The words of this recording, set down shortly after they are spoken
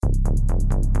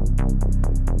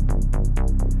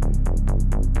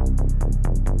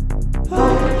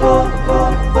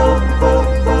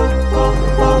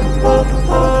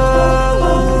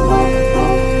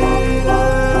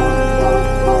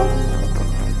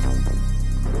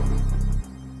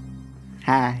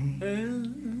Hi.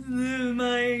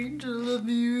 My angel of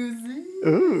music.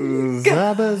 Ooh,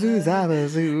 zabazoo,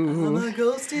 zabazoo. I'm a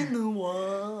ghost in the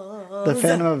wall. The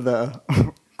Phantom of the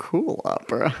Cool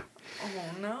Opera. Oh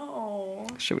no.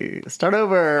 Should we start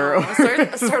over?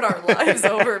 Start our lives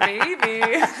over, baby.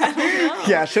 I don't know.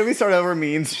 Yeah, should we start over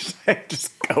means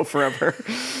just go forever.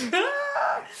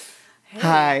 Hey,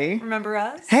 Hi. Remember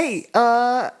us? Hey,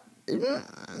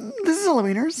 this is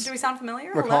Halloweeners. Do we sound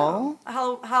familiar? Recall?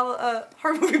 Hello.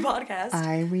 Horror movie podcast.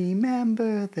 I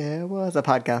remember there was a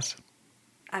podcast.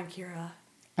 I'm Kira.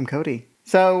 I'm Cody.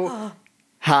 So,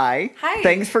 hi. Hi.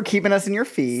 Thanks for keeping us in your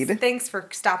feed. Thanks for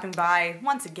stopping by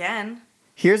once again.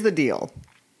 Here's the deal.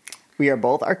 We are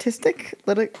both artistic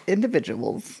little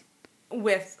individuals.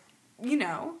 With,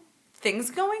 things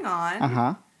going on.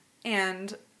 Uh-huh.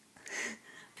 And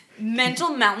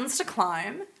mental mountains to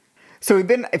climb. So we've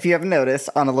been, if you haven't noticed,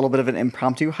 on a little bit of an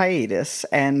impromptu hiatus.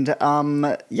 And,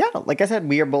 like I said,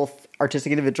 we are both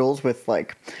artistic individuals with,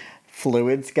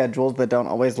 fluid schedules that don't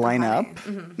always line up.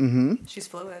 Mm-hmm. She's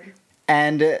fluid.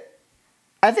 And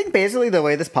I think basically the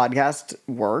way this podcast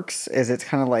works is it's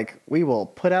kind of like we will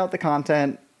put out the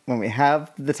content when we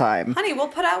have the time. Honey, we'll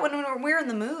put out when we're in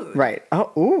the mood. Right.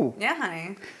 Oh, ooh. Yeah,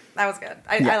 honey. That was good.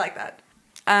 I like that.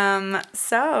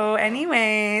 So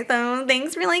anyway, so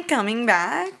thanks for coming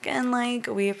back and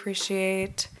we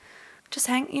appreciate just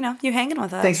you hanging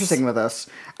with us. Thanks for sticking with us.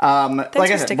 Like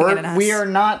I said, we are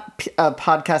not a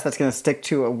podcast that's going to stick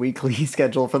to a weekly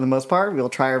schedule for the most part. We'll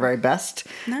try our very best.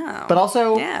 No. But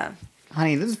also, yeah.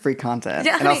 Honey, this is free content.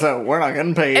 Yeah, and also, we're not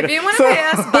getting paid. If you want to pay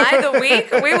us by the week,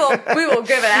 we will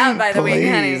give it out by the week,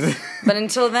 honey. But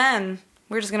until then,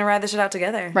 we're just going to ride this shit out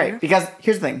together. Right. Because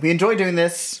here's the thing. We enjoy doing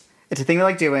this. It's a thing we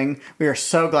like doing. We are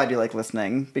so glad you like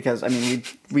listening because,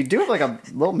 we do have a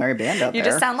little merry band out there. You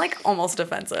just sound almost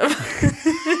offensive.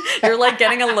 You're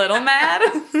getting a little mad.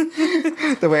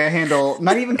 The way I handle,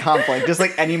 not even conflict, just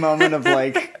any moment of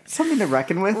something to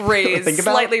reckon with. Think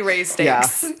about. Slightly raised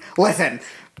stakes. Yeah. Listen.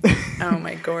 Oh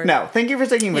my god. No, thank you for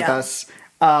sticking with us.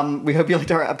 We hope you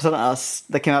liked our episode on Us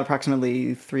that came out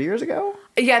approximately 3 years ago.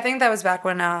 Yeah, I think that was back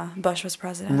when Bush was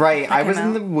president. Right. I was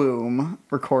in the womb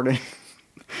recording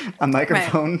a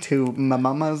microphone to my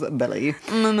mama's belly.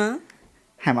 Mama.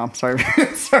 Hi, Mom. Sorry.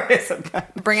 Sorry I said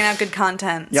that. Bringing out good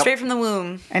content. Yep. Straight from the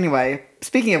womb. Anyway,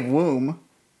 speaking of womb.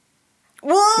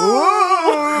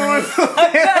 Whoa! Is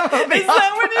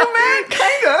that what you meant?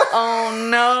 Kinda. Oh,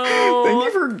 no. Thank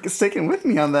you for sticking with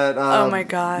me on that oh, my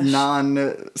gosh.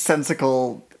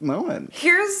 nonsensical moment.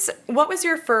 What was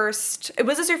your first...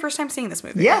 Was this your first time seeing this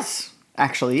movie? Yes.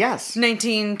 Actually, yes.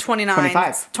 1929.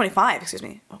 25. 25, excuse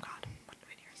me. Oh, God. What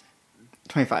year is it?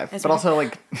 25. Is but it? also, Who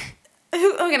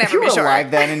can if ever you be were sure?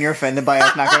 alive then and you're offended by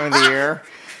us not going to the year,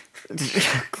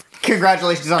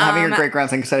 congratulations on having your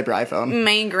great-grandson set up your iPhone.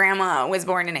 My grandma was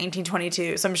born in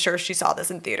 1922, so I'm sure she saw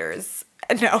this in theaters.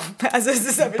 No, as is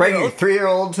a 7-year-old. Bring your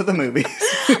 3-year-old to the movies.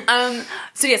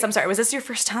 So yes, I'm sorry. Was this your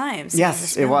first time?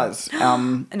 Yes, it was.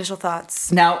 Initial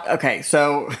thoughts. Now, okay,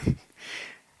 so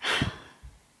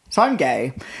I'm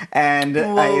gay, and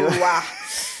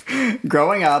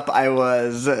growing up, I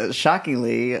was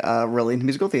shockingly really into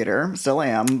musical theater. Still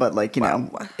am, but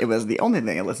it was the only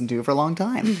thing I listened to for a long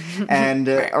time. And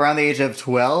around the age of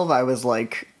 12, I was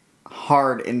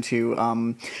hard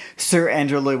into Sir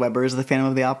Andrew Lloyd Webber's The Phantom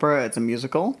of the Opera. It's a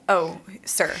musical. Oh,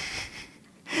 sir.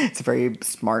 It's a very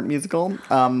smart musical.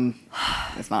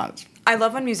 It's not. I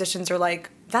love when musicians are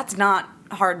that's not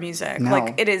hard music.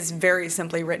 No. It is very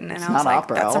simply written, and it's I was not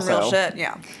opera, that's some real also. shit.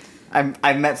 Yeah.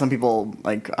 I've met some people,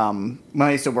 when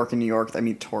I used to work in New York, I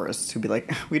meet tourists who'd be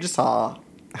like, we just saw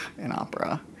an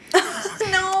opera.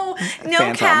 No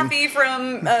Phantom. Kathy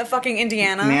from fucking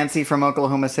Indiana. Nancy from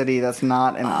Oklahoma City, that's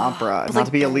not an opera. Not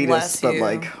to be elitist,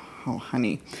 but oh,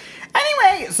 honey.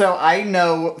 Anyway, so I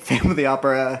know Phantom of the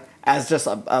Opera as just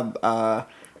a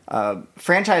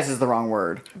franchise is the wrong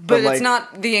word. But it's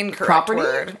not the incorrect property,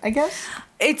 word. I guess?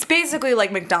 It's basically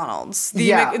like McDonald's.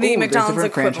 The Ooh, McDonald's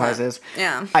equivalent. Franchises.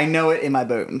 Yeah. I know it in my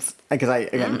bones. Because I,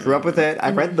 again, grew up with it. I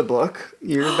read the book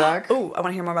years back. Oh, I want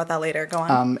to hear more about that later. Go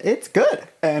on. It's good.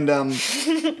 And I've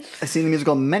seen the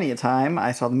musical many a time.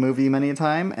 I saw the movie many a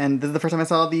time. And this is the first time I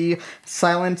saw the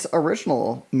silent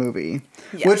original movie.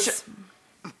 Yes. Which,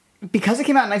 because it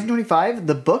came out in 1925,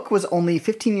 the book was only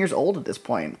 15 years old at this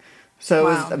point. So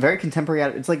it was a very contemporary.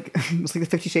 It's it was like the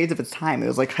 50 Shades of its time. It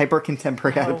was hyper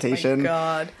contemporary adaptation. Oh my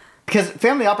god! Because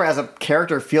Family Opera as a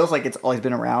character feels like it's always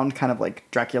been around, kind of like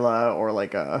Dracula or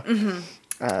like a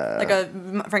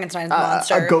Frankenstein's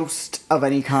monster, a ghost of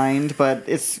any kind. But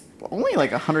it's only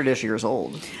 100-ish years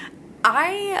old.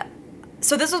 I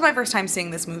So this was my first time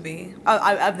seeing this movie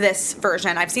of this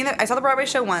version. I saw the Broadway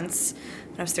show once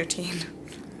when I was 13.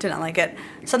 Did not like it.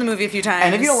 Saw the movie a few times.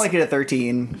 And if you don't like it at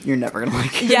 13, you're never gonna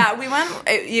like it. Yeah, we went.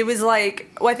 It was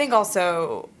like. Well, I think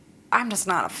also I'm just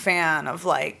not a fan of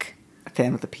like. A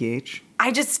fan with a PH.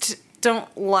 I just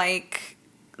don't like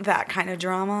that kind of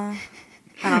drama.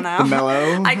 I don't know. The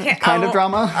mellow kind of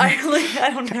drama? I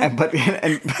don't know. But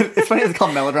it's funny it's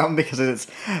called melodrama because it is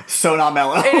so not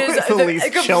mellow. It is it's the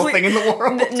least chill thing in the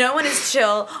world. No one is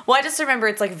chill. Well, I just remember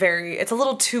it's like it's a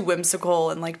little too whimsical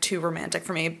and like too romantic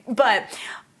for me. But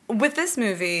with this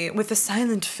movie, with the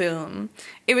silent film,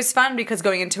 it was fun because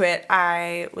going into it,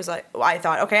 I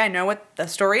thought, okay, I know what the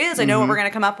story is. I know what we're going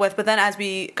to come up with. But then as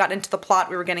we got into the plot,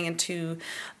 we were getting into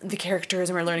the characters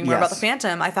and we were learning more about the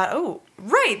Phantom. I thought, oh,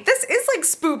 right, this is like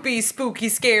spooky,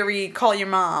 scary, call your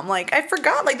mom. Like, I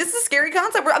forgot, like, this is a scary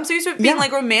concept. I'm so used to it being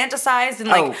like romanticized and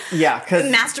like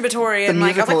masturbatory. And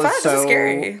like, I was like, fuck, this is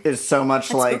scary. It's so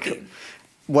much like... Spooky.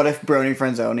 What if Brony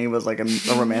Franzoni was like a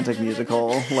romantic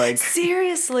musical? Like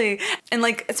seriously, and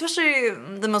like especially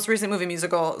the most recent movie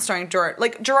musical starring Gerard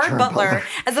Butler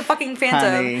as the fucking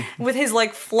Phantom with his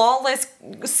like flawless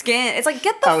skin. It's like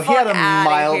get the fuck out of here. Oh, he had a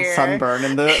mild sunburn,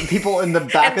 and the people in the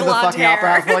back of the fucking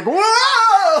opera house were like,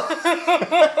 "Whoa!"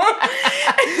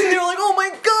 And they were like, "Oh my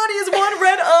god, he has one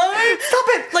red eye! Stop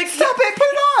it! Like stop it! Put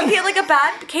it on!" He had like a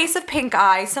bad case of pink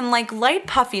eye, some like light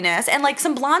puffiness, and like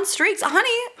some blonde streaks. Honey,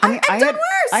 I've done worse.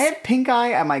 I had pink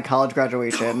eye at my college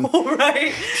graduation. Oh,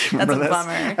 right. That's a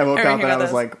bummer. I woke up and I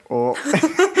was like, oh.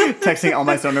 Texting all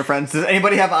my stoner friends, does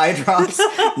anybody have eye drops?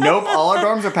 Nope, all our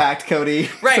dorms are packed, Cody.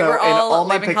 Right, so we're all in all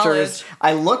my leaving pictures, college.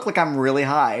 I look like I'm really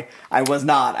high. I was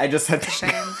not. I just had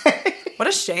shame. What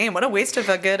a shame. What a waste of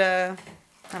a good, I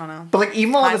don't know. But like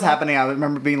even while it was happening, I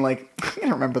remember being like, I'm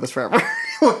gonna remember this forever.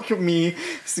 Like me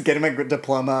getting my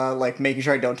diploma, like making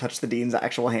sure I don't touch the dean's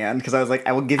actual hand because I was like,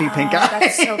 I will give you pink eye.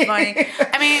 That's so funny.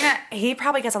 I mean, he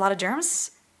probably gets a lot of germs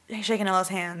shaking Ella's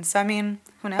hands. So I mean,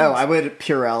 who knows? Oh, I would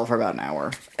Purell for about an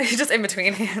hour. Just in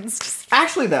between hands.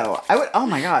 Actually, though, I would. Oh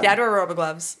my god. Yeah, I'd wear rubber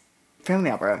gloves.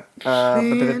 Family opera.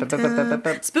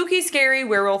 Spooky, scary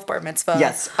werewolf bar mitzvah.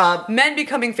 Yes. Men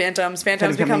becoming phantoms.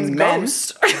 Phantoms becoming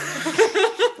ghosts.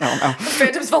 Oh, no.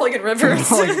 Phantoms falling in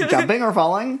rivers. Like jumping or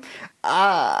falling.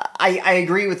 I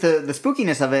agree with the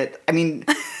spookiness of it. I mean,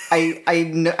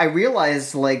 I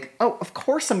realized like, oh, of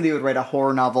course somebody would write a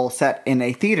horror novel set in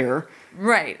a theater.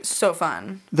 Right. So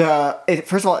fun.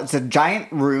 First of all, it's a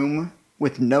giant room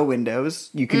with no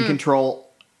windows. You can control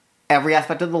every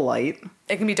aspect of the light.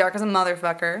 It can be dark as a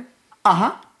motherfucker.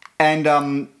 Uh-huh.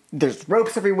 And there's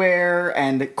ropes everywhere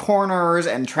and corners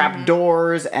and trap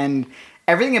doors and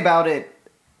everything about it.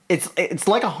 It's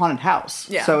like a haunted house.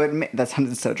 Yeah. So that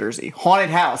sounded so Jersey. Haunted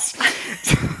house.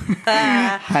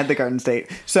 Had the Garden State.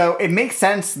 So it makes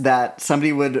sense that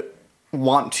somebody would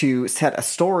want to set a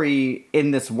story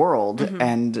in this world,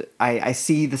 and I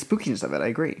see the spookiness of it. I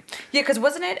agree. Yeah, because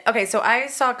wasn't it... Okay, so I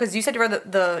saw... Because you said you read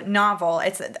the novel.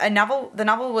 It's a novel... The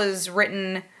novel was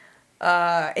written...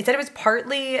 it said it was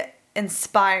partly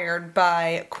inspired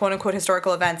by quote-unquote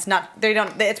historical events.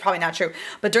 It's probably not true.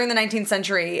 But during the 19th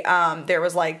century, there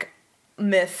was like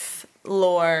myth,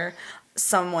 lore,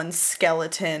 someone's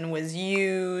skeleton was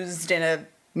used in a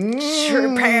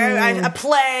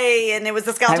play, and it was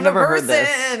the skeleton of a person.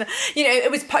 Heard this. You know,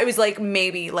 it was like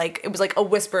maybe like it was like a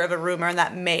whisper of a rumor, and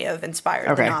that may have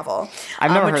inspired the novel.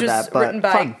 I've never heard that, but written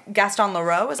by fun. Gaston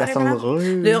Leroux. Is that Gaston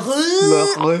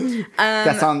Leroux?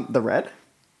 Gaston the Red?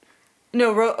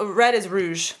 No, red is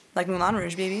rouge, like Moulin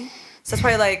Rouge, baby. So that's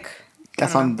probably like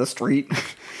Gaston the Street.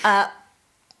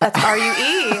 That's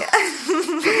R-U-E.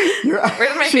 Where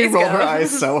did my she face rolled go? her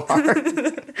eyes so hard.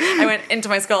 I went into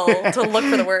my skull to look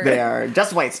for the word. They are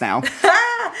just whites now.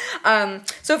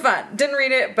 So fun. Didn't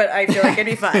read it, but I feel like it'd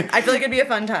be fun. I feel like it'd be a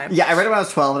fun time. Yeah, I read it when I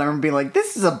was 12, and I remember being like,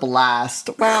 this is a blast.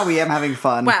 Wow, we am having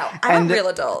fun. Wow, I'm a real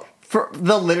adult. For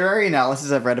the literary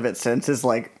analysis I've read of it since is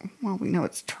like, well, we know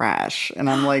it's trash. And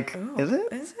I'm like, is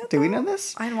it? Is it? Do we know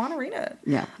this? I want to read it.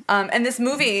 Yeah. And this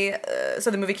movie, so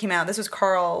the movie came out. This was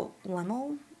Carl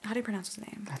Laemmle. How do you pronounce his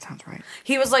name? That sounds right.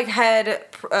 He was like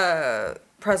head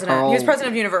president. He was president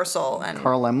of Universal. And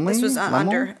Carl Laemmle? This was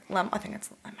under Laemmle. I think it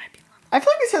might be. I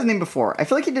feel like he said his name before. I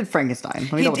feel like he did Frankenstein.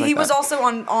 He was also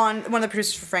on one of the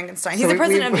producers for Frankenstein. He's the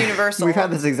president of Universal. We've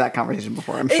had this exact conversation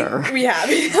before, I'm sure. We have.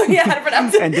 Yeah, how to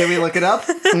pronounce it. And did we look it up?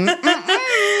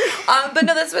 But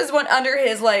no, this was one under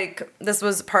his, like, this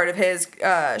was part of his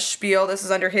spiel. This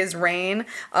was under his reign.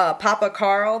 Papa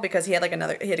Carl, because he had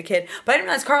he had a kid. But I didn't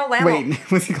realize Carl Lammle.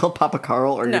 Wait, was he called Papa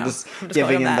Carl, or No, you're just I'm just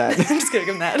giving calling him that? I'm just giving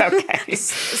him that. Okay.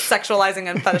 Sexualizing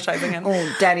and fetishizing him.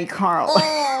 Oh, Daddy Carl.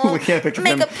 Oh, We can't picture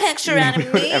make him. a picture out of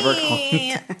We would ever call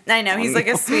me. I know, he's like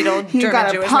a sweet old You German got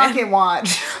a Jewish pocket man.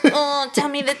 watch. Oh, tell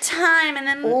me the time and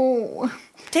then Oh,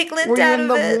 take lint were you out in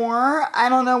of the it. war? I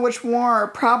don't know which war.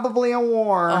 Probably a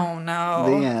war. Oh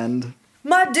no. The end.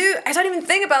 My dude, I didn't even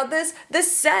think about this.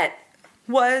 This set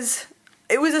was...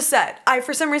 It was a set. I,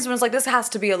 for some reason, was like, this has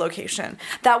to be a location.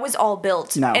 That was all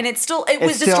built. No. And it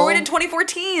was destroyed in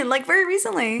 2014, like very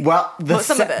recently. Well,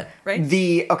 some of it, right?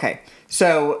 Okay,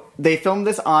 so they filmed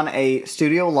this on a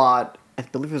studio lot. I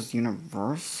believe it was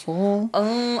Universal.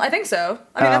 I think so.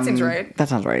 I mean, that seems right. That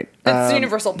sounds right. It's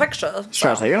Universal Picture.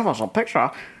 Sure, it's a Universal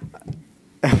Picture.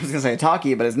 I was gonna say a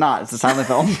talkie, but it's not. It's a silent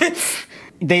film.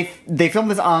 They filmed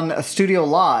this on a studio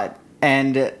lot,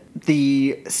 and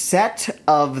the set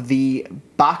of the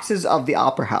boxes of the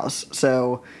opera house,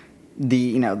 so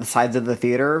the sides of the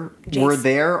theater, were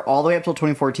there all the way up till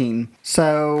 2014.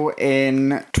 So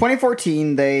in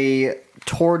 2014 they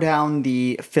tore down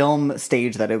the film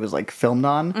stage that it was like filmed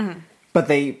on, but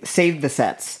they saved the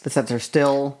sets. The sets are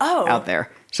still out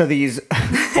there. So these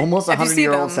almost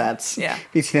 100-year-old sets. Yeah.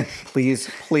 If you see them,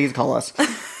 please call us.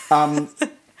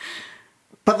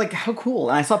 But like, how cool!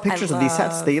 And I saw pictures of these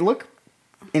sets. They look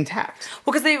intact.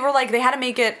 Well, because they were like, they had to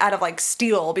make it out of like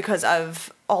steel because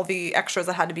of all the extras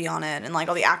that had to be on it and like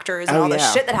all the actors and all the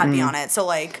shit that had to be on it. So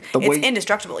like, it's weight.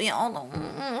 Indestructible.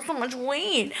 So much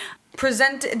weight.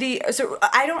 So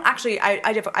I don't actually,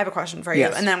 I have a question for you,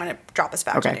 and then I'm going to drop this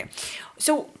fact on you.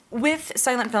 So with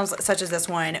silent films such as this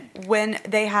one, when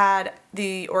they had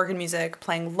the organ music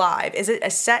playing live, is it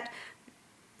a set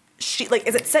sheet, like,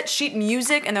 is it set sheet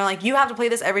music and they're like, you have to play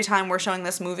this every time we're showing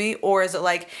this movie, or is it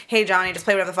like, hey Johnny, just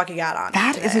play whatever the fuck you got on?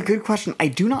 That is a good question. I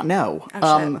do not know.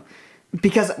 Shit.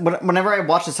 Because whenever I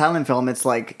watch a silent film, it's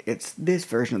like, it's this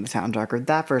version of the soundtrack or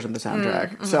that version of the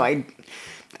soundtrack. So I'm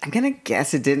gonna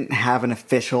guess it didn't have an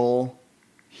official,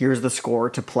 here's the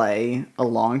score to play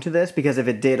along to this, because if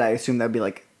it did, I assume that would be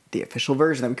like the official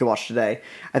version that we could watch today.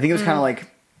 I think it was kind of like,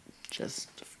 just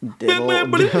diddle. Yeah,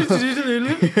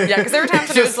 because there were times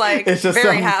when it was like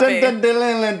very happy.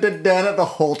 The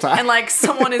whole time. And like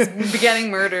someone is getting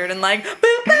murdered and like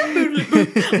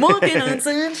walking on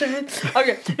sunshine.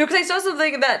 Okay, no, because I saw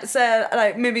something that said,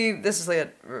 like, maybe this is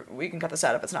like we can cut this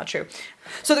out if it's not true.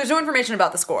 So there's no information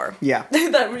about the score. Yeah.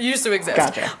 That used to exist.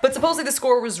 Gotcha. But supposedly the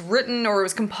score was written or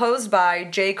was composed by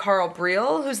J. Carl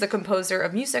Briel, who's the composer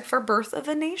of music for Birth of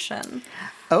a Nation.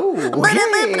 Oh,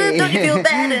 hey. Don't you feel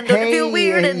bad and don't you feel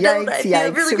weird and don't I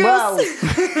feel really gross?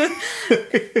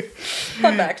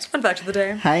 Fun fact of the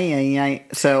day. Hi.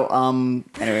 So,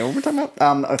 anyway, what we're talking about?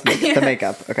 The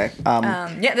makeup. Okay.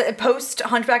 Post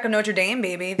Hunchback of Notre Dame,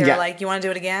 baby. They were like, you want to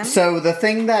do it again? So the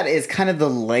thing that is kind of the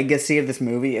legacy of this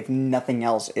movie, if nothing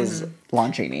else, is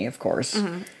Lon Chaney, of course.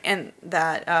 And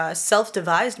that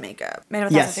self-devised makeup. Man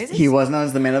of a Thousand Faces? He was known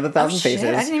as the Man of a Thousand Faces.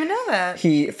 I didn't even know that.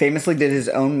 He famously did his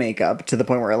own makeup to the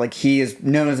point where, like, he is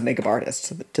known as a makeup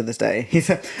artist to this day. He's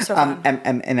an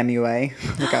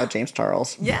MUA. Look out, James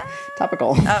Charles. Yeah.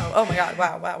 Topical. Oh my god.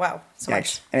 Wow. So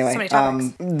much. Anyway, so many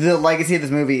topics. The legacy of this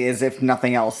movie is, if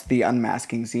nothing else, the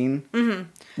unmasking scene.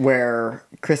 Where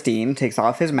Christine takes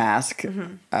off his mask,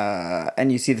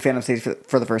 and you see the Phantom stage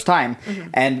for the first time,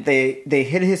 and they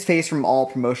hid his face from all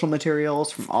promotional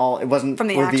materials, it wasn't from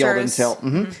the revealed actors.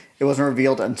 until it wasn't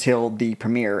revealed until the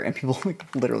premiere, and people like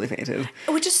literally fainted.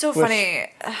 Which is so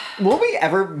funny. Will we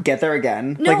ever get there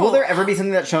again? No. Like, will there ever be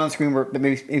something that's shown on screen where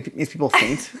makes people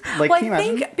faint? Like, Well, can you I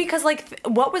imagine? think because like,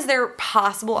 what was their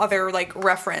possible other like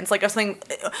reference? Like, something.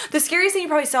 The scariest thing you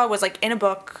probably saw was like in a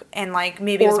book, and like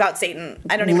maybe it was about Satan.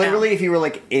 I don't even know. Literally, if you were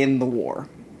like in the war.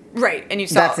 Right, and you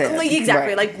saw That's it. like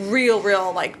exactly Right. like real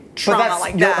like trauma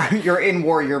like that. You're in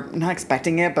war. You're not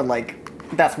expecting it, but like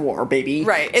that's war, baby.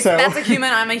 Right. So, That's a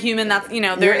human. I'm a human. That's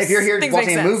there's if you're here things watching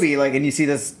make a sense. movie, like, and you see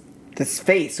this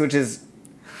face, which is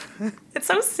It's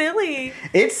so silly.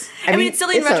 I mean, it's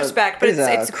silly in retrospect, but it's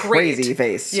a great. crazy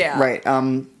face. Yeah. Right.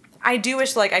 I do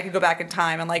wish like I could go back in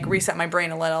time and like reset my brain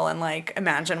a little and like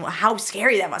imagine how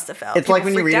scary that must have felt. It's like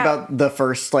when you freaked read out. about the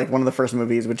first, like, one of the first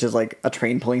movies, which is like a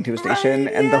train pulling to a station,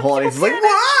 Right, and yeah, the whole audience is like, people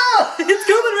 "Whoa!" It's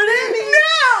coming right at me. No!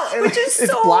 Which is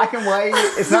it's so black and white.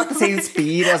 It's not the same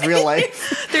speed as real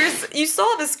life. You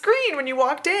saw the screen when you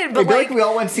walked in, but I feel like like we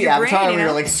all went to see your Avatar brain, and we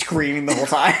were like screaming the whole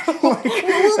time. Like,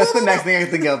 that's the next thing I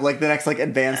can think of, like the next like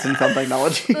advanced in film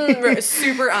technology. Right,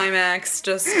 super IMAX,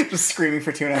 just Just screaming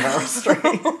for 2.5 hours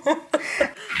straight.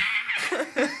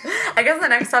 I I guess the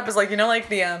next step is like, you know, like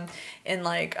the in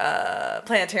like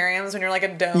planetariums when you're like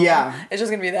a dome. Yeah. It's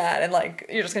just gonna be that, and like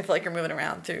you're just gonna feel like you're moving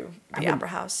around through the opera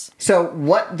house. So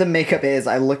what the makeup is,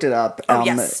 I looked it up. Oh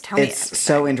yes, tell me. It's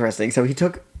so interesting. So he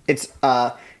took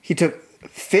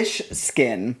fish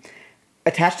skin,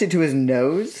 attached it to his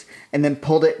nose, and then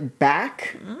pulled it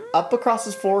back up across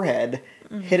his forehead.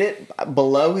 Hit it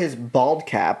below his bald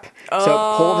cap, so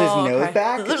it pulled his nose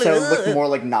back, so it looked more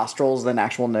like nostrils than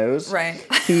actual nose. Right.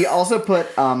 He also put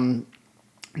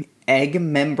egg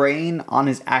membrane on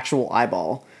his actual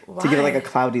eyeball to give it like a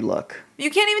cloudy look. You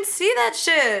can't even see that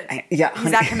shit. Yeah,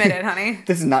 he's that committed, honey.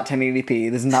 This is not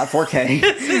 1080p. This is not 4K.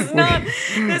 This is not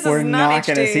not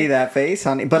HD. going to see that face,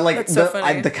 honey. But like That's so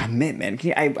funny. the commitment.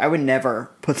 I would never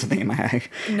put something in my eye,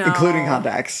 No. including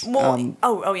contacts. Well,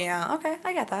 oh yeah. Okay,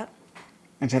 I get that.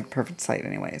 I just have perfect sight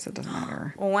anyway, so it doesn't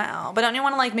matter. Wow, but don't you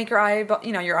want to like make your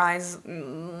your eyes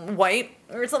white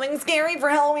or something scary for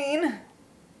Halloween?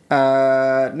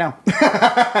 No.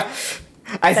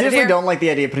 I seriously here? don't like the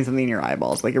idea of putting something in your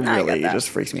eyeballs. Like, it I get really that. just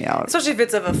freaks me out. Especially if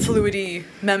it's of a fluidy,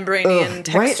 membrane-y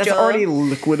texture. Right? That's already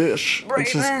liquidish. Right.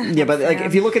 It's just, yeah, but like,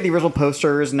 if you look at the original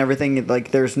posters and everything,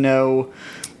 like, there's no...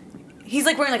 He's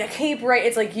like wearing like a cape, right?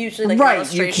 It's like usually like an Right, you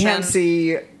illustration. can't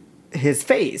see his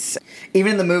face.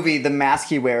 Even in the movie, the mask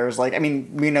he wears, like, I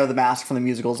mean, we know the mask from the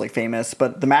musical is, like, famous,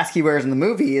 but the mask he wears in the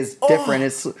movie is different.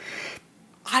 It's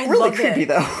I really love creepy, it.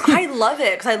 though. I love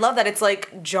it because I love that it's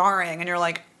like jarring, and you're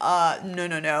like,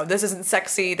 no, this isn't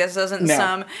sexy. This isn't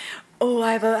some. Oh,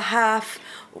 I have a half,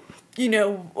 a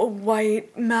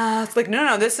white mask. Like,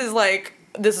 no, this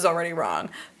is already wrong.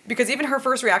 Because even her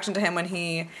first reaction to him when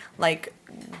he like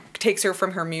takes her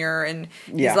from her mirror and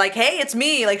he's like, "Hey, it's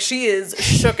me!" Like, she is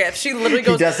shooketh. She literally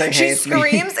goes. He does say, she "Hey, it's me."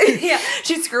 screams. Yeah,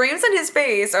 she screams in his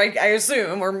face. I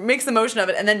assume, or makes the motion of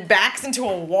it, and then backs into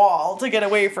a wall to get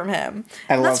away from him.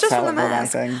 I And love that's just from the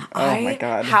silent film mask. acting. Oh my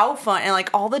god, how fun! And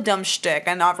like all the dumb shtick,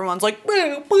 and everyone's like,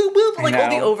 boo, boo, boo, like all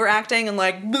the overacting and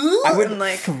like, boo, I would and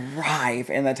like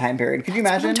thrive in that time period. Could you What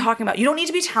imagine? I'm talking about. You don't need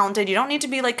to be talented. You don't need to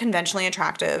be like conventionally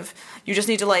attractive. You just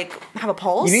need to like have a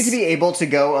pulse. You need to be able to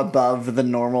go above the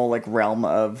normal like realm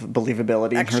of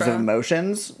believability in terms of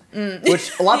emotions,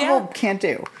 which a lot of people can't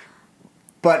do.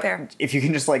 But if you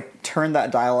can just like turn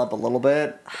that dial up a little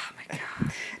bit. Oh my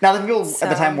god. Now, the people at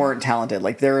the time weren't talented.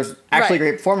 Like, there's actually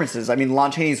great performances. I mean,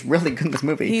 Lon Chaney's really good in this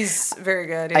movie. He's very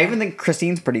good. Yeah. I even think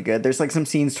Christine's pretty good. There's like some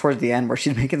scenes towards the end where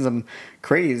she's making some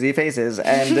crazy faces.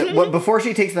 And before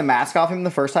she takes the mask off him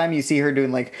the first time, you see her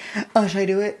doing like, "Oh, should I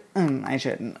do it? I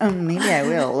shouldn't. Maybe I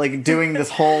will." Like, doing this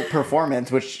whole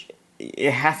performance, which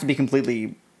it has to be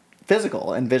completely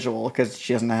physical and visual because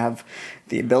she doesn't have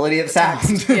the ability of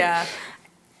sound. Yeah.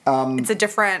 It's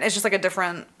just like a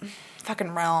different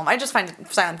fucking realm. I just find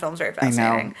silent films very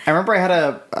fascinating. I know. I remember I had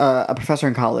a professor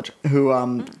in college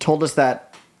who told us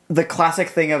that the classic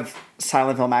thing of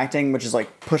silent film acting, which is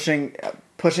like pushing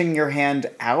your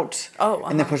hand out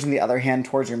and then pushing the other hand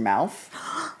towards your mouth.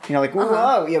 You know, like,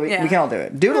 whoa, we can all do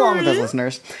it. Do it along with us,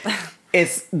 listeners.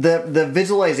 It's the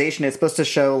visualization is supposed to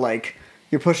show like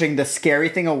you're pushing the scary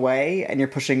thing away and you're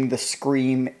pushing the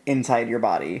scream inside your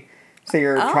body. So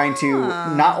you're trying to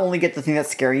not only get the thing that's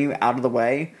scaring you out of the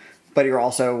way, but you're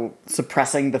also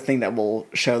suppressing the thing that will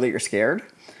show that you're scared.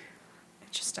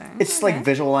 Interesting. It's like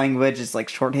visual language. It's like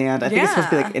shorthand. I think it's supposed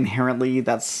to be like inherently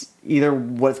that's either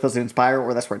what it's supposed to inspire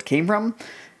or that's where it came from.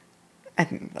 I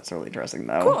think that's really interesting,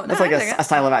 though. Cool. That's like a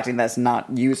style of acting that's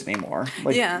not used anymore.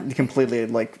 Like, completely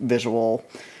like visual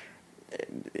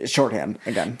shorthand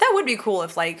again. That would be cool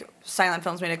if like silent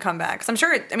films made a comeback. Because I'm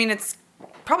sure. It's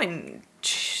probably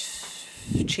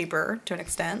cheaper to an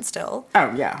extent still.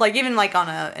 Oh yeah. Like even like on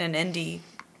an indie,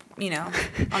 on an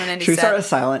indie. Should we start a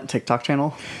silent TikTok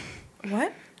channel?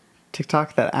 What?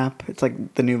 TikTok, that app. It's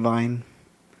like the new Vine.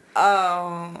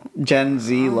 Oh. Gen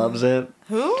Z loves it.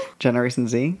 Who? Generation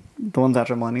Z. The ones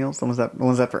after millennials. The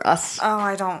ones after us. Oh,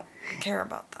 I don't care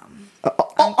about them.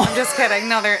 I'm just kidding.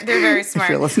 No, they're very smart.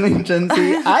 If you're listening, Gen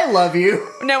Z, I love you.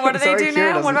 No, what do they do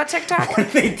now? What about TikTok?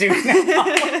 What do they do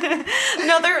now?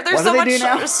 No, they're so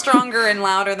much stronger and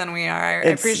louder than we are. I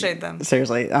appreciate them.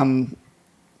 Seriously,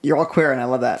 you're all queer, and I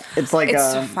love that. It's like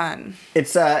it's fun.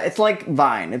 It's like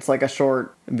Vine. It's like a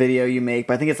short video you make,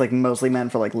 but I think it's like mostly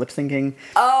meant for like lip syncing.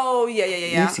 Oh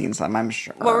yeah. You've seen some, I'm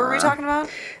sure. What were we talking about?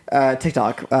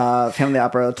 TikTok. Family of the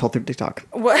Opera told through TikTok.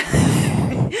 What?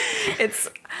 That's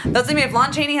like me. If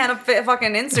Lon Chaney had a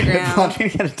fucking Instagram. If Lon Chaney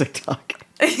had a TikTok.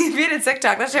 If he had a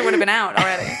TikTok, that shit would have been out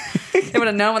already. They would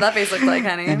have known what that face looked like,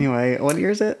 honey. Anyway, what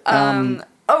year is it? Bang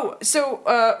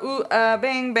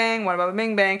Bang. What about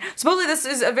Bang Bang? Supposedly this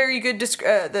is a very good.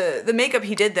 The makeup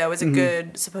he did though is a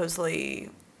good, supposedly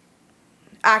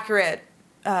accurate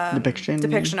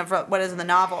depiction of what is in the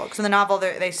novel. Because in the novel,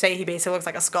 they say he basically looks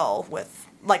like a skull with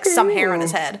like some hair on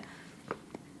his head.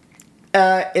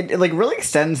 It like really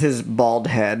extends his bald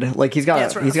head. Like he's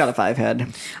got a 5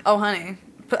 head. Oh, honey,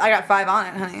 I got 5 on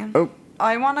it, honey. Oh.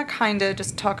 I want to kind of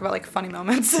just talk about like funny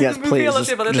moments. Yes, in the movie. please.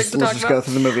 Let's Just go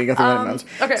through the movie. Go through the moments.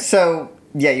 Okay. So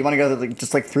yeah, you want to go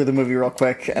through the movie real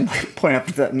quick and like, point out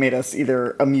that made us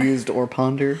either amused or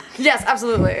ponder. Yes,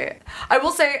 absolutely. I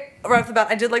will say right off the bat,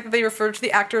 I did like that they referred to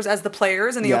the actors as the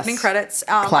players in the opening credits.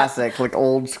 Classic, like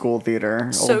old school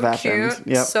theater. So old fashioned. cute.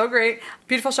 Yep. So great.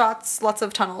 Beautiful shots. Lots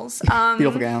of tunnels.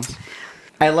 Beautiful gowns.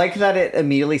 I like that it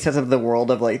immediately sets up the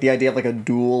world of like the idea of like a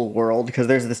dual world, because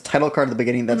there's this title card at the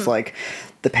beginning that's like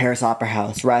the Paris Opera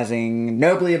House rising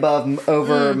nobly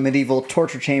over medieval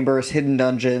torture chambers, hidden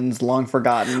dungeons, long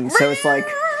forgotten. So it's like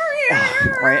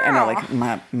right, and I like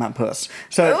my puss.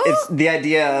 So it's the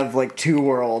idea of like 2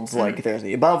 worlds. Like there's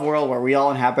the above world where we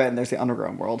all inhabit, and there's the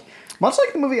underground world. Much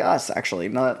like the movie Us, actually.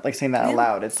 Not like saying that out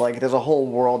loud. It's like there's a whole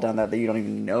world down there that you don't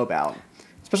even know about.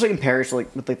 Especially in Paris,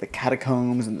 like with like the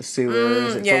catacombs and the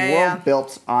sewers. It's a world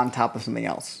built on top of something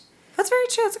else. That's very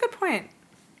true. That's a good point.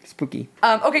 Spooky.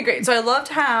 Okay, great. So I loved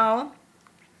how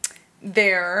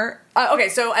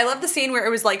so I love the scene where it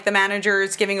was like the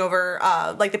managers giving over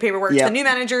like the paperwork to the new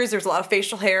managers. There's a lot of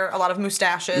facial hair, a lot of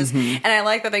mustaches, and I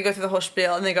like that they go through the whole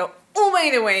spiel and they go, oh,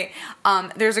 by the way,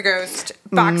 there's a ghost,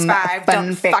 box 5,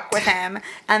 don't fuck with him.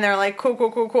 And they're like,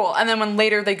 cool. And then when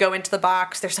later they go into the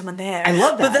box, there's someone there. I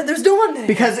love that. But then there's no one there.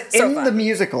 Because in the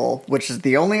musical, which is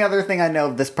the only other thing I know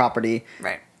of this property,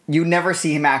 right, you never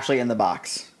see him actually in the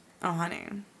box. Oh, honey.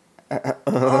 But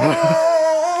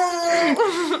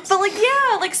like,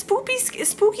 yeah, like spooky,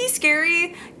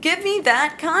 scary. Give me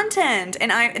that content,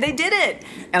 and they did it.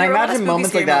 And I imagine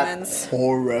moments like that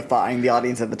horrifying the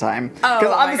audience at the time, because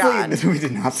obviously this movie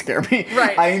did not scare me.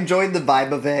 Right. I enjoyed the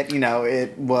vibe of it. You know, I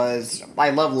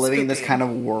love living in this kind of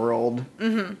world.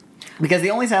 Mm-hmm. Because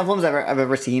the only silent films I've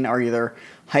ever seen are either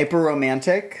hyper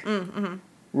romantic,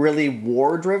 really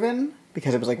war driven,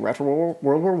 because it was like retro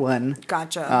World War I.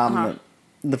 Gotcha.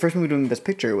 The first movie doing this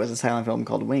picture was a silent film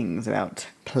called Wings about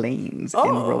planes in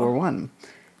World War I.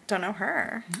 Don't know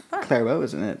her. Claire Bow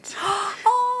is in it.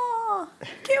 Oh,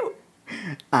 cute.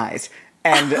 Eyes.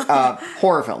 And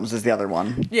horror films is the other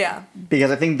one. Yeah.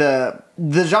 Because I think the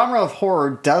genre of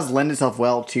horror does lend itself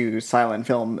well to silent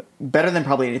film better than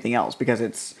probably anything else, because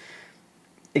it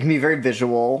can be very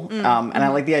visual, and I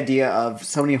like the idea of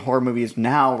so many horror movies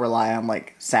now rely on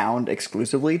like sound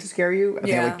exclusively to scare you. I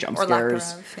think like jump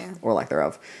scares or lack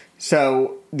thereof.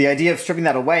 So the idea of stripping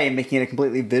that away and making it a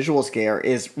completely visual scare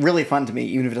is really fun to me,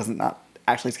 even if it doesn't not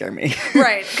actually scare me.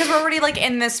 Right, because we're already like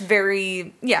in this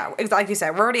like you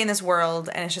said, we're already in this world,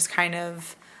 and it's just kind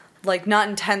of like not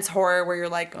intense horror where you're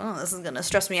like, oh, this is gonna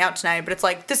stress me out tonight, but it's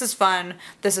like, this is fun.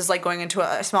 This is like going into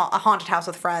a haunted house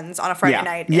with friends on a Friday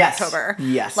night in October.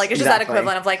 Yes, like it's just that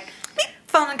equivalent of like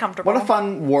fun and comfortable. What a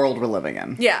fun world we're living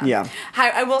in. Yeah.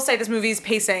 I will say this movie's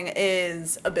pacing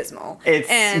is abysmal. I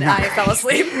fell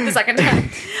asleep the second time.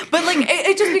 But like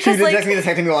it just because she did text me the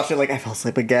second time we watched it, like I fell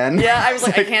asleep again. Yeah, I was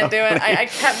like I can't do it. I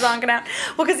kept zonking out.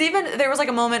 Well, because even there was like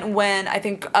a moment when I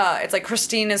think it's like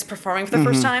Christine is performing for the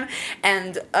first time,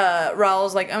 and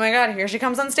Raul's like, oh my god, here she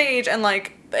comes on stage, and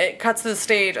like it cuts to the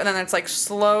stage, and then it's like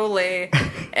slowly,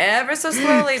 ever so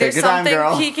slowly, there's something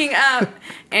peeking up,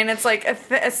 and it's like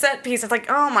a set piece. It's like,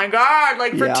 oh my god,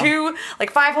 like for 5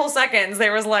 whole seconds,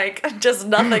 there was like just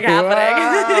nothing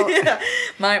happening. Wow.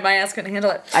 My ass couldn't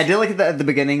handle it. I did like that at the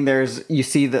beginning. You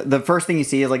see the first thing you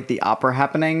see is like the opera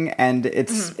happening, and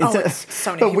it's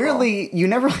so many but weirdly, you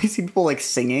never really see people like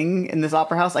singing in this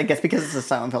opera house. I guess because it's a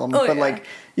silent film, like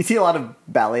you see a lot of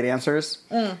ballet dancers.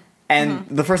 And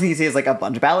the first thing you see is like a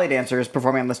bunch of ballet dancers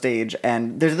performing on the stage,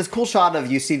 and there's this cool shot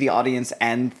of you see the audience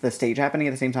and the stage happening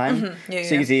at the same time.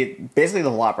 So you see basically the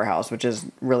whole opera house, which is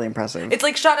really impressive. It's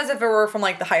like shot as if it were from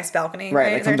like the highest balcony,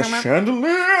 right? Like from the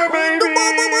chandelier, baby.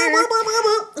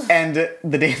 And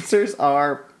the dancers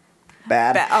are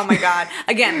bad. Oh my god!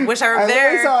 Again, wish I were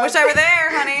there. Wish I were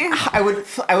there, honey.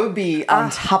 I would be on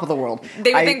top of the world.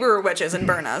 They would think we were witches and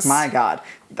burn us. My god.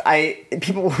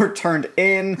 People were turned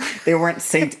in. They weren't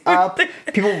synced up.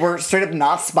 People were straight up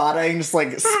not spotting, just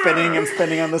like spinning and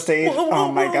spinning on the stage. Oh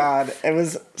my god. It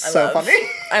was so funny.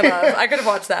 I could have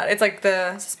watched that. It's like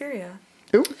the Suspiria.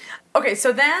 Ooh. Okay,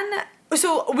 so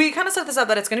we kind of set this up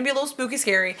that it's going to be a little spooky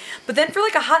scary, but then for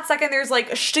like a hot second there's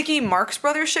like a shticky Marx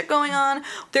Brothers shit going on.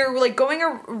 They're like going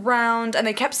around and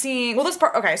they kept seeing, this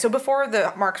part, okay, so before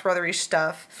the Marx Brothers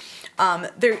stuff,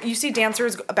 there you see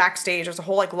dancers backstage. There's a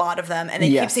whole like lot of them, and they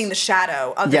keep Yes. seeing the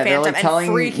shadow of the Yeah, they're Phantom like telling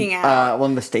and freaking out.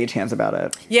 one of the stagehands about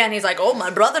it. Yeah, and he's like, "Oh, my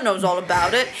brother knows all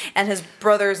about it," and his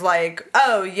brother's like,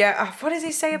 "Oh yeah, what does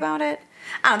he say about it?"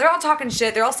 They're all talking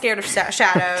shit. They're all scared of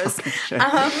shadows.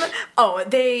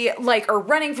 They like are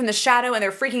running from the shadow and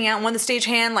they're freaking out. And one of the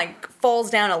stagehand like falls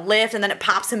down a lift and then it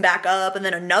pops him back up. And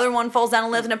then another one falls down a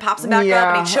lift and it pops him back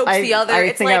up and he chokes the other.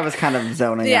 I think I was kind of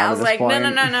zoning out. I was at this like,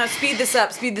 point. no, speed this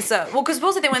up. Well, because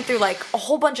supposedly they went through like a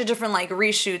whole bunch of different like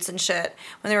reshoots and shit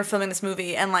when they were filming this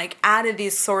movie and like added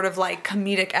these sort of like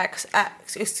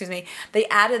they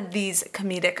added these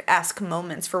comedic-esque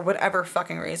moments for whatever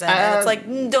fucking reason. And it's like,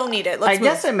 don't need it. Let's I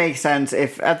guess it makes sense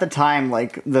if at the time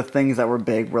like the things that were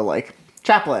big were like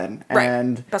Chaplin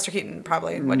and Buster Keaton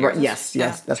probably. Yes,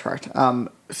 that's correct.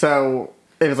 So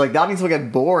it was like the audience will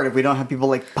get bored if we don't have people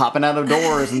like popping out of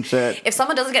doors and shit. If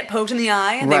someone doesn't get poked in the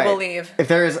eye, they will leave. If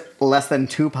there's less than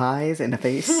 2 pies in a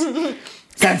face,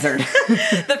 censored.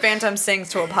 The Phantom sings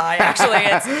to a pie. Actually,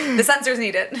 it's the censors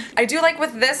need it. I do like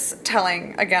with this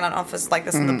telling again. I don't know if it's like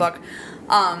this in the book.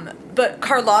 But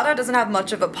Carlotta doesn't have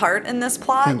much of a part in this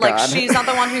plot. Thank like, God. she's not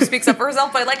the one who speaks up for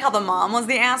herself, but I like how the mom was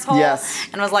the asshole. Yes.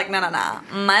 And was like, no.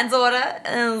 My daughter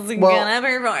is gonna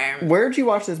perform. Where did you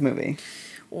watch this movie?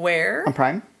 Where? On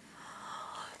Prime?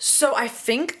 So I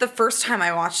think the first time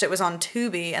I watched it was on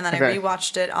Tubi, and then I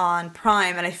rewatched it on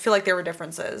Prime, and I feel like there were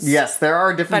differences. Yes, there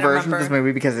are different versions of this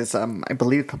movie because it's, I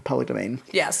believe, public domain.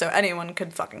 Yeah, so anyone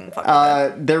could fucking fuck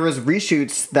with it. There was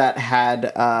reshoots that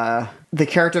had the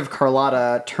character of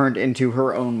Carlotta turned into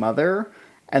her own mother,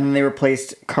 and then they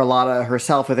replaced Carlotta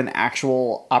herself with an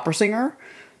actual opera singer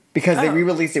because they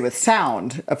re-released it with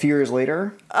sound a few years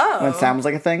later when sound was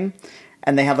like a thing,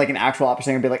 and they had like an actual opera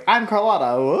singer be like, "I'm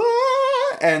Carlotta,"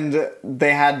 and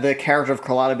they had the character of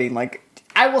Carlotta being like,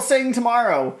 "I will sing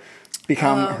tomorrow."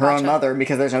 Become her own mother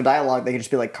because there's no dialogue. They could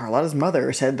just be like, Carlotta's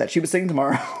mother said that she would sing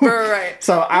tomorrow. Right.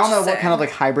 So I don't know what kind of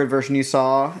like hybrid version you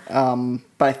saw,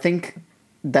 but I think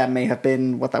that may have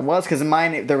been what that was because in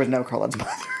mine there was no Carlotta's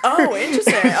mother. Oh,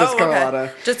 interesting. Just Carlotta.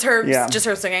 Okay. Just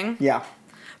her singing. Yeah.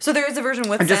 So there is a version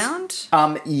with sound.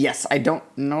 Yes, I don't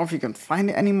know if you can find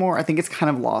it anymore. I think it's kind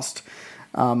of lost.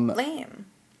 Lame.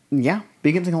 Yeah, but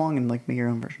you can sing along and like make your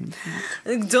own version.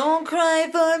 Don't cry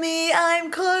for me, I'm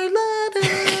Carlotta.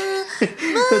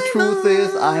 The truth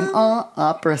is, I'm a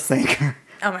opera singer.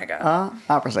 Oh my god.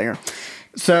 Opera singer.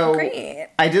 So Great.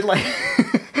 I did like.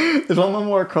 There's one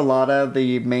more Carlotta,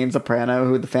 the main soprano,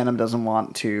 who the Phantom doesn't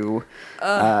want to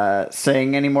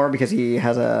sing anymore because he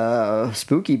has a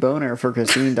spooky boner for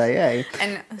Christine Daae.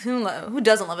 And who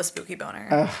doesn't love a spooky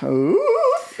boner?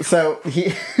 So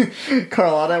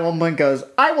Carlotta at one point goes,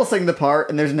 "I will sing the part,"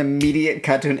 and there's an immediate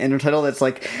cut to an intertitle that's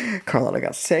like, "Carlotta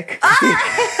got sick."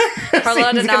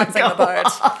 Carlotta did not sing the part.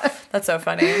 That's so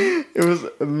funny. It was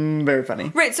very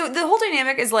funny. Right, so the whole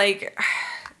dynamic is like,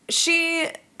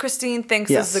 Christine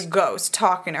thinks this is a ghost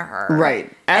talking to her.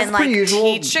 Right. As and per like usual,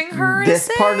 teaching her this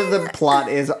to part of sing? the plot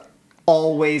is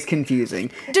always confusing.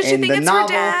 Does she in think the it's her novel,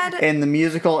 dad? In the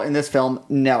musical, in this film,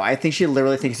 no. I think she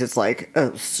literally thinks it's like,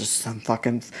 it's just some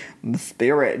fucking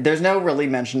spirit. There's no really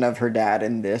mention of her dad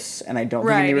in this, and I don't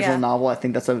think in the original novel. I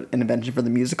think that's an invention for the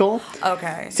musical.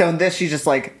 Okay. So in this, she's just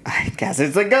like, I guess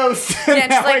it's a ghost. Yeah,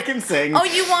 now like, I can sing. Oh,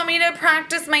 you want me to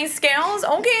practice my scales?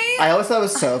 Okay. I always thought it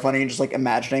was so funny, just like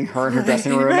imagining her in her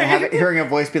dressing room and hearing a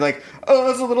voice be like, "Oh,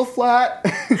 it's a little flat."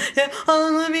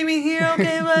 Oh, let me be here.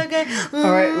 Okay.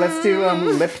 All right, let's do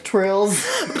lip trills.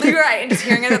 You're right, and just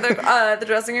hearing it at the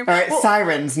dressing room. All right,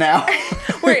 sirens now.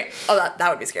 Wait, that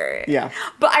would be scary. Yeah.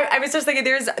 But I was just thinking,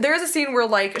 there is a scene where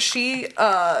like Christine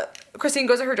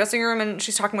goes to her dressing room and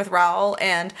she's talking with Raoul,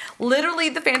 and literally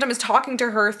the Phantom is talking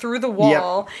to her through the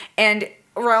wall, and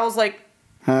Raoul's like,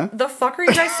 "Huh? The fuck are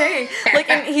you guys saying?" Like,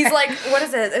 and he's like, "What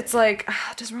is it?" It's like,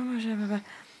 just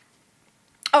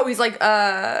he's like,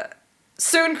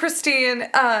 "Soon, Christine,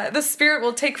 the spirit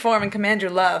will take form and command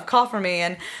your love. Call for me,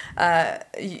 and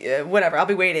whatever. I'll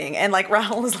be waiting." And like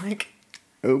Raoul is like,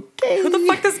 "Okay, who the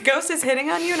fuck? This ghost is hitting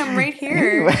on you, and I'm right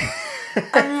here.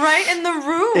 I'm right in the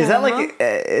room." Is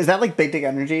that like big dick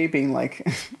energy being like,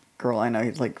 "Girl, I know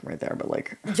he's like right there," but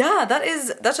like, yeah,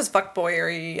 that's just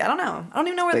fuckboyery. I don't know. I don't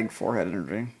even know what big forehead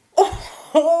energy.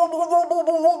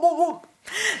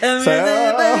 Sing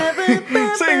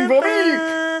for me.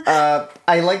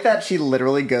 I like that she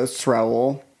literally ghosts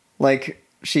Raoul. Like,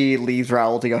 she leaves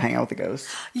Raoul to go hang out with the ghost.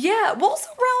 Yeah, well, so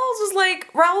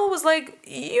Raoul was like,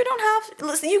 you don't have to,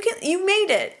 listen, you made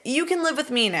it. You can live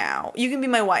with me now. You can be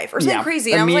my wife. Or something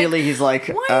crazy. And Immediately he's like,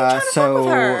 why are you trying to fuck with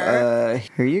her?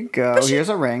 Here you go. Here's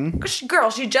a ring. Girl,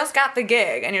 she just got the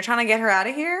gig, and you're trying to get her out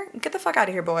of here? Get the fuck out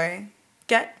of here, boy.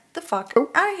 Get the fuck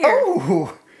out of here.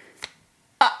 Oh!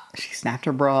 She snapped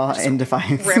her bra in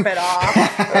defiance. Rip it off.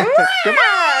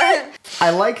 I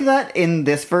like that in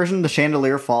this version, the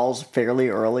chandelier falls fairly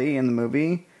early in the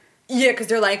movie. Yeah, because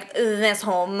they're like, this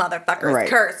whole motherfucker's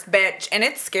cursed, bitch. And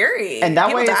it's scary. And that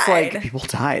people way it's died. like, people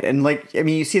died. And like, I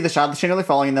mean, you see the shot of the chandelier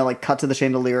falling and then like cut to the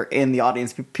chandelier in the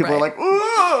audience. People are like,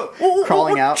 ooh,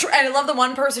 crawling out. And I love the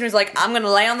one person who's like, I'm going to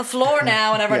lay on the floor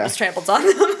now. And everyone just tramples on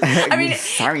them. I mean,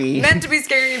 sorry. Meant to be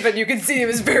scary, but you can see it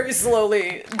was very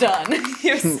slowly done.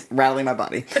 Rattling my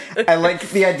body. I like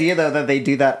the idea though that they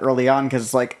do that early on because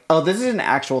it's like, oh, this is an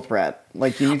actual threat.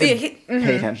 Like, you need to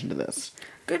pay attention to this.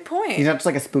 Good point. He's not just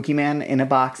like a spooky man in a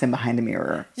box and behind a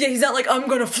mirror. Yeah, he's not like, I'm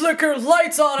gonna flicker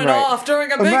lights on and off during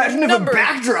a big Imagine number. if a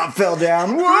backdrop fell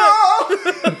down. Whoa!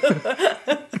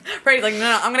 Right, like,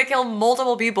 no, I'm gonna kill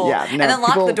multiple people and then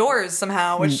lock the doors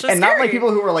somehow, which is and scary. not like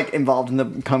people who are like involved in the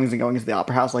comings and goings of the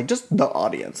opera house, like just the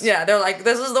audience. Yeah, they're like,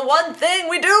 this is the one thing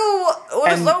we do.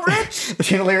 We're so rich. The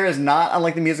chandelier is not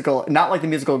unlike the musical,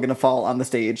 gonna fall on the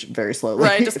stage very slowly.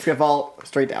 Right, it's gonna fall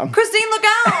straight down. Christine, look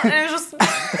out! And it was just...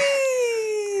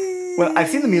 Well, I've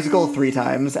seen the musical 3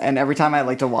 times, and every time I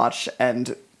like to watch,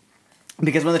 and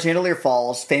because when the chandelier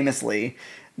falls, famously,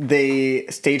 the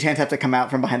stagehands have to come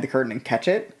out from behind the curtain and catch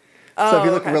it. So if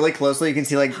you look really closely, you can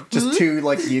see like just 2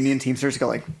 like union teamsters go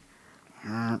like.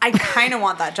 I kind of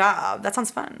want that job. That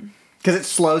sounds fun. Because it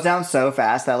slows down so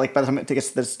fast that like by the time it gets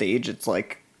to the stage, it's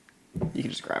like you can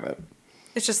just grab it.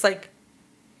 It's just like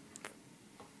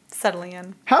settling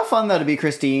in. How fun though to be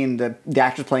Christine, the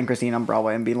actress playing Christine on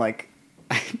Broadway, and being like.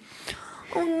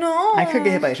 Oh no! I could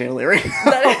get hit by a chandelier.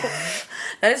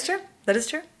 That is true. That is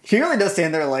true. She really does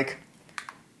stand there like.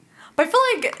 But I feel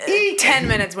like 10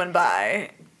 minutes went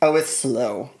by. Oh, it's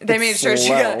slow. They made sure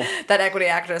that equity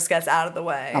actress gets out of the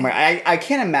way. Oh my! I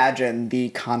can't imagine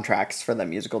the contracts for the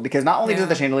musical because not only does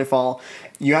the chandelier fall,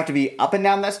 you have to be up and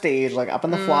down that stage, like up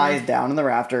in the flies, down in the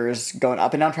rafters, going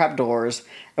up and down trap doors.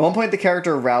 At one point, the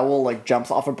character Raoul like jumps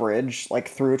off a bridge, like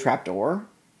through a trap door.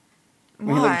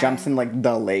 When he like jumps in like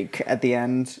the lake at the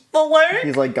end. The lake?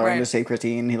 He's like going to save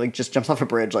Christine. He like just jumps off a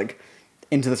bridge like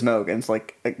into the smoke and it's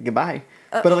like goodbye.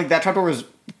 But if like that trapdoor was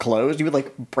closed, you would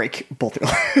like break both your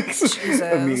legs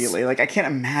immediately. Like I can't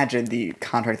imagine the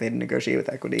contract they had to negotiate with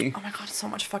Equity. Oh my god, so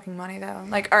much fucking money though.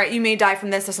 Like, all right, you may die from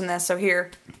this, this, and this. So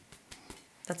here.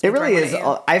 It really is.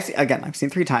 I've seen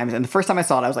 3 times, and the first time I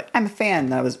saw it, I was like, I'm a fan,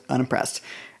 and I was unimpressed.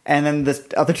 And then this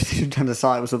other 2 times I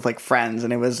saw it was with like friends,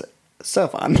 and it was. So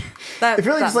fun. It's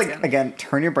really just like, again,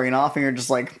 turn your brain off and you're just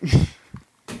like,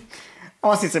 I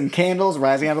want to see some candles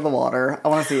rising out of the water. I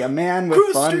want to see a man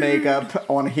with fun makeup.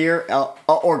 I want to hear an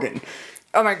organ.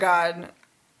 Oh my god.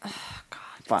 Oh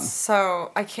god. Fun.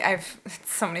 So, I have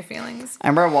so many feelings. I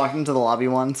remember I walked into the lobby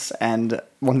once and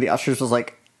one of the ushers was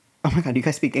like, oh my god, you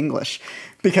guys speak English.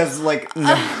 Because like,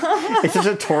 it's such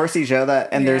a touristy show that,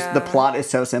 and the plot is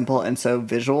so simple and so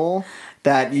visual.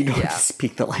 That you don't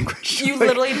speak the language. You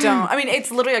literally don't. I mean,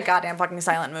 it's literally a goddamn fucking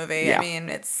silent movie. Yeah. I mean,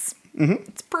 it's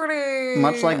pretty...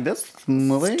 Much like this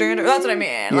movie. Standard. That's what I mean.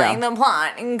 Yeah. Like, the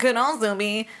plot could also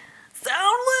be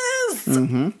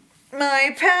soundless.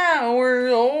 My power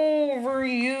over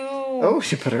you. Oh,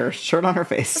 she put her shirt on her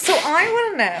face. So I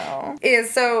want to know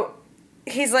is,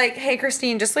 he's like, hey,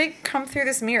 Christine, just, like, come through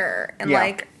this mirror. And,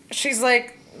 like, she's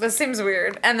like... This seems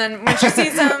weird. And then when she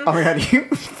sees him... Oh my god,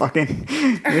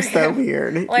 you're so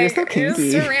weird. Like, you're so kinky.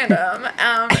 You're so random.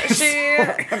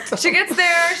 She gets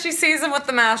there, she sees him with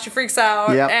the mask, she freaks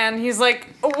out, and he's like,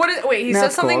 he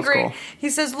says something great. Cool. He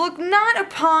says, look not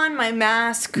upon my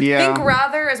mask, think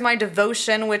rather as my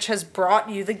devotion, which has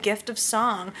brought you the gift of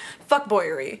song.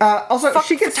 Fuckboyery. Also,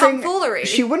 she could sing... Tomfoolery.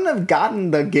 She wouldn't have gotten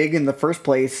the gig in the first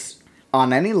place...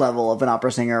 on any level of an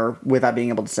opera singer without being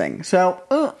able to sing. So,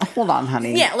 hold on,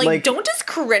 honey. Yeah, like don't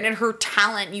discredit her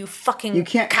talent, you fucking You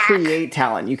can't cock. create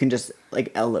talent. You can just,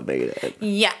 like, elevate it.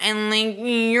 Yeah, and, like,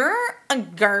 you're a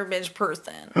garbage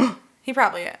person. He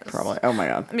probably is. Probably. Oh my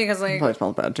god. Because, like... He probably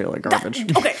smells bad too, like garbage.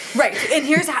 Okay, right. And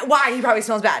here's why he probably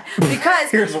smells bad.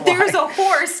 Because there's a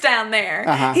horse down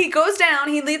there. He goes down,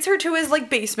 he leads her to his, like,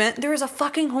 basement. There is a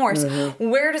fucking horse.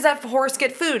 Where does that horse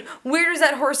get food? Where does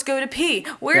that horse go to pee?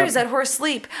 Where does that horse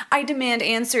sleep? I demand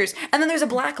answers. And then there's a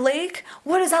black lake.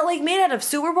 What is that lake made out of?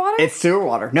 Sewer water? It's sewer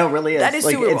water. No, it really is. That is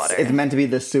sewer water. It's meant to be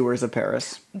the sewers of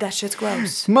Paris. That shit's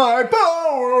gross. My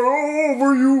power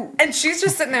over you. And she's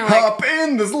just sitting there like... Hop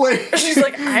in this lake. She's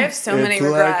like, I have so many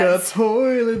regrets. It's like a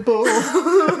toilet bowl.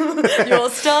 You're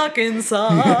stuck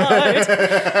inside.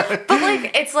 But,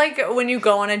 like, it's like when you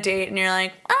go on a date and you're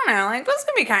like, I don't know, like, this is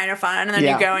going to be kind of fun. And then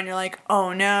you go and you're like,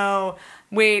 oh, no,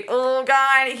 Wait, oh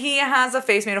god, he has a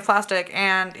face made of plastic,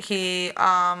 and he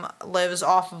lives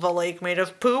off of a lake made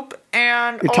of poop,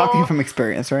 and You're talking from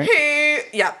experience, right?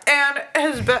 and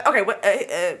his bed. Okay, what?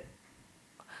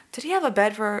 Did he have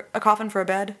a coffin for a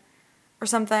bed, or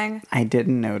something? I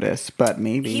didn't notice, but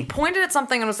maybe He pointed at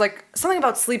something and was like something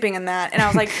about sleeping in that, and I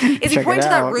was like, is he Check pointing it to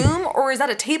that out. room or is that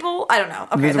a table? I don't know.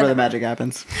 Okay, this is where the then- magic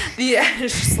happens. yeah,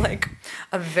 it's just like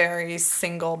a very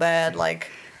single bed, like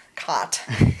cot.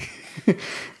 What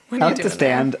I are you like to doing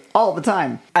stand all the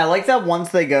time. I like that once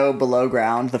they go below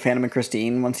ground, the Phantom and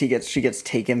Christine, once she gets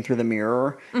taken through the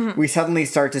mirror, we suddenly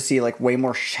start to see like way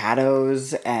more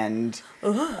shadows and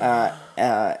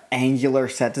angular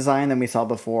set design than we saw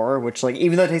before, which like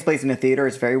even though it takes place in a theater,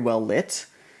 it's very well lit.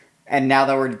 And now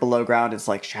that we're below ground, it's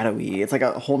like shadowy. It's like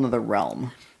a whole nother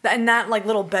realm. And that like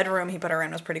little bedroom he put her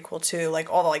in was pretty cool too.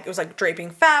 Like all the like it was like draping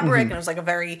fabric and it was like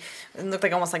it looked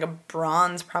like almost like a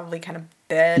bronze probably kind of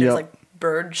bed. It was Yep. like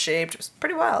bird shaped. It was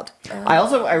pretty wild.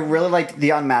 I really liked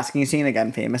the unmasking scene,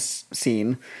 again, famous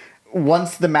scene.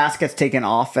 Once the mask gets taken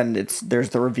off and there's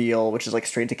the reveal, which is like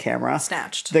straight to camera.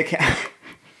 Snatched. Yep.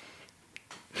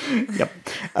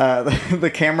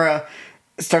 The camera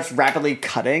starts rapidly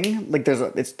cutting. Like there's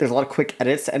a lot of quick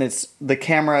edits, and it's the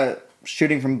camera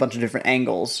shooting from a bunch of different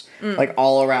angles, like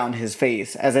all around his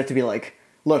face, as if to be like,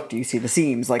 look, do you see the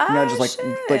seams? Like, just like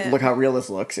shit. look how real this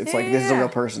looks. It's like this is a Yeah. real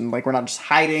person. Like we're not just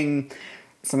hiding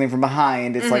something from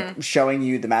behind. It's like showing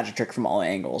you the magic trick from all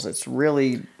angles. It's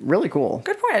really, really cool.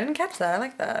 Good point. I didn't catch that. I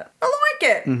like that. I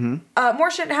like it.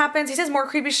 More shit happens. He says more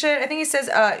creepy shit. I think he says,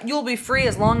 "You'll be free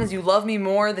as long as you love me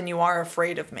more than you are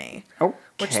afraid of me." Okay,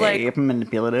 Which, like,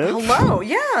 manipulative. Hello,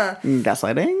 yeah.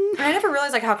 Gaslighting. I never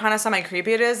realized like how kind of semi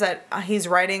creepy it is that he's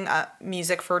writing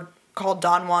music called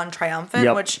Don Juan Triumphant,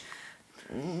 Yep. which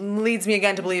leads me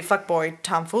again to believe fuckboy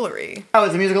tomfoolery. Oh,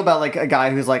 it's a musical about like a guy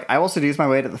who's like, I will seduce my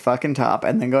way to the fucking top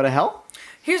and then go to hell.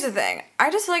 Here's the thing.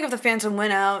 I just feel like if the Phantom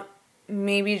went out,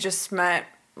 maybe just met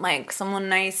like someone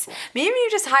nice. Maybe you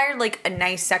just hired like a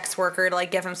nice sex worker to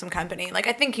like give him some company. Like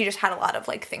I think he just had a lot of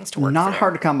like things to work Not through.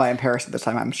 hard to come by in Paris at this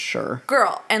time, I'm sure.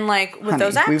 Girl, and like with Honey,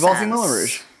 those accents. we've all seen Moulin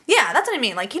Rouge. Yeah, that's what I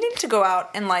mean. Like he needed to go out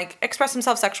and like express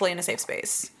himself sexually in a safe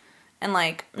space. And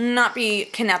like not be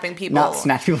kidnapping people. Not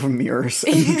snatch people from mirrors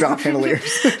and drop chandeliers.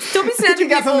 Don't be snatching You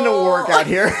got people. something to work out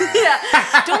here.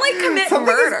 Yeah. Don't like commit Something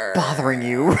murder. is bothering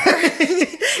you.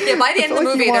 Yeah, by the end of the like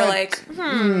movie, you they're want- like,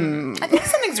 I think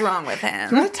something's wrong with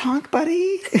him. Want to talk,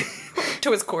 buddy?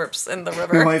 To his corpse in the In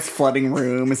river. like flooding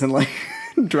rooms and like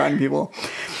drowning people.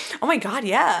 Oh my god,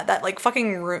 yeah. That like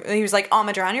fucking room. He was like, oh, I'm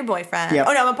gonna drown your boyfriend. Yep.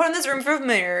 Oh no, I'm gonna put him in this room full of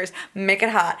mirrors, make it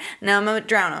hot. Now I'm gonna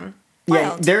drown him. Yeah,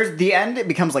 Wild. there's the end. It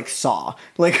becomes like Saw,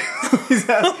 like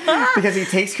because he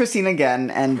takes Christine again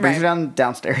and brings her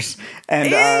downstairs, and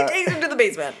He takes him to the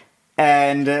basement.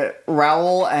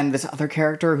 Raoul and this other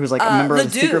character who's like a member of the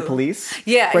Ledoux. secret police.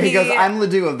 Yeah, where he he- goes, "I'm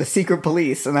Ledoux of the secret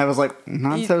police," and I was like,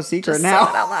 "Not You so secret just now."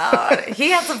 said it out loud.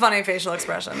 He had some funny facial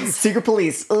expressions. Secret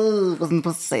police. Oh, wasn't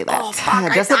supposed to say that. Oh,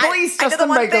 fuck. Just the police. I Just did the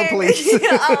one Michael thing. police.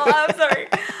 Yeah, oh, I'm sorry.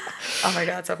 Oh my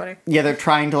god, so funny. Yeah, they're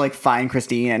trying to like find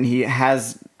Christine, and he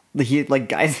like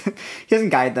guides. He doesn't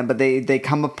guide them, but they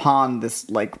come upon this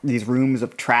like these rooms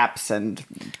of traps and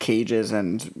cages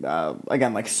and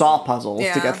again like saw puzzles to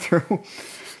Yeah. get through.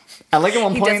 I like at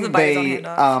one He does point the bite his own hand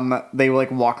off. they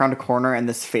like walk around a corner and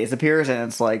this face appears and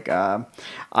it's like I'm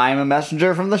a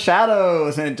messenger from the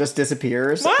shadows and it just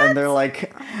disappears What? and they're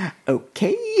like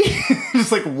okay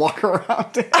just like walk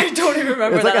around. I don't even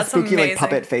remember It's that. like a That's spooky amazing. like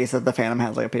puppet face that the Phantom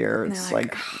has like up here. It's they're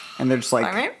like and they're just like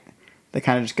Alright. they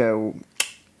kind of just go.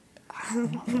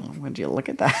 Would you look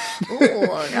at that? Ooh,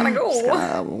 gotta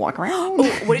go. Walk around.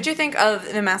 What did you think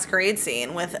of the masquerade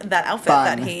scene with that outfit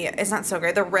Fun. that he? It's not so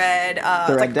great. The red,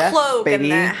 The red like death, cloak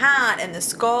baby. and the hat and the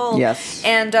skull. Yes.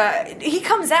 And he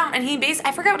comes out and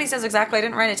I forgot what he says exactly. I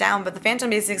didn't write it down, but the Phantom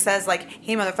basically says like,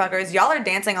 "Hey, motherfuckers, y'all are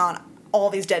dancing on all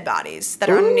these dead bodies that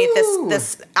are underneath Ooh.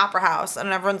 this opera house," and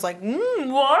everyone's like,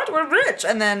 "What? We're rich."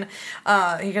 And then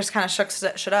he just kind of shook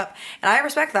shit up, and I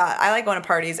respect that. I like going to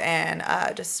parties and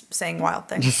just saying wild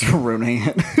things. Just ruining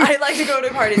it. I like to go to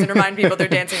parties and remind people they're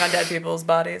dancing on dead people's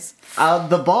bodies.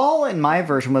 The ball in my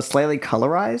version was slightly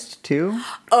colorized too.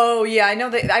 Oh yeah, I know.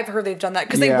 I've heard they've done that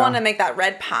because they Yeah. want to make that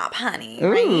red pop, honey. Ooh.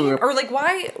 Right? Or like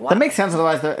why? That makes sense.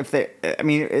 Otherwise, if they, I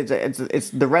mean, it's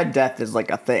the Red Death is like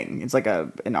a thing. It's like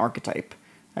an archetype,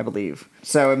 I believe.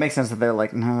 So it makes sense that they're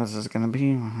like, no, this is gonna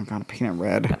be. I gotta paint it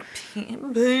red.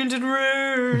 Painted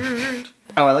red.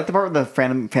 Oh, I like the part where the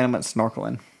Phantom went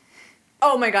snorkeling.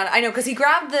 Oh my god, I know because he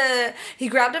grabbed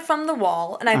it from the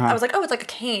wall, and I was like, oh, it's like a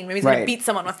cane. Maybe he's gonna Right. beat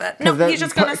someone with it. No, he's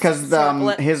just gonna because snorkel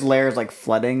it. his lair is like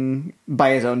flooding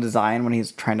by his own design when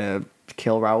he's trying to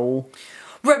kill Raoul.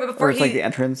 Right, but before Or it's like the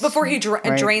entrance. before he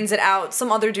right? drains it out,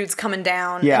 some other dude's coming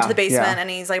down Yeah, into the basement, yeah. and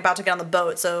he's like about to get on the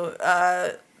boat. So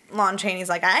Lon Chaney's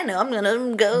like, I know, I'm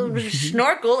gonna go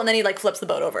snorkel, and then he like flips the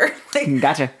boat over. Like,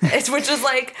 Gotcha. which is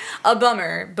like a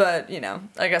bummer, but you know,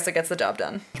 I guess it gets the job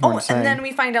done. More Oh, to say. and then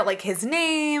we find out like his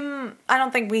name. I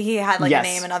don't think he had like Yes. a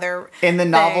name in other. In the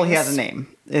novel, he things. has a name.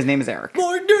 His name is Eric.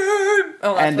 My name.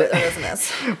 Oh, that's And- what that is in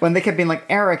this. When they kept being like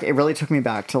Eric, it really took me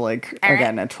back to like Eric?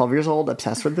 again at 12 years old,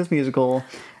 obsessed with this musical.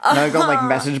 And I would go on, like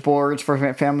message boards for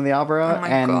Phantom of the Opera, Oh my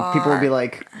and people would be God.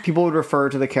 like, people would refer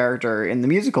to the character in the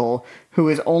musical who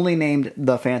is only named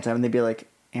the Phantom, and they'd be like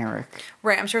Eric,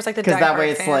 Right, I'm sure it's like the because that diehard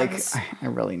way it's fans. like I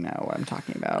really know what I'm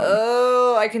talking about.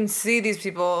 Oh, I can see these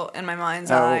people in my mind's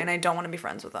Oh. eye, and I don't want to be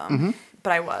friends with them.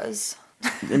 But I was.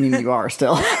 I mean, you are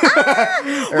still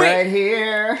right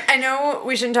here. I know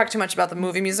we shouldn't talk too much about the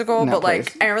movie musical, No, but like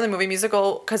please. I remember the movie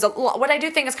musical because what I do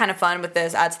think is kind of fun with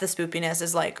this adds to the spoopiness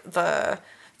is like the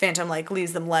Phantom like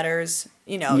leaves them letters,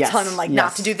 you know, Yes, telling them like not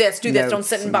yes. to do this, don't Notes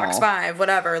sit in and box all. 5,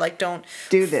 whatever, like don't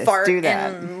Do this, fart do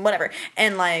that. and whatever.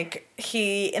 And like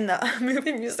he in the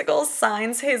movie musical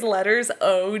signs his letters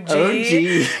OG. OG.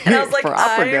 And I was like, For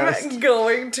Opera I'm Ghost.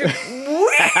 going to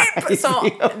whip. So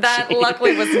The that OG.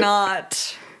 luckily was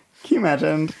not Can you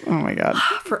imagine? Oh my god.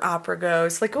 for Opera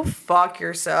Ghost. Like, go fuck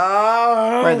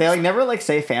yourself. Right, they like never like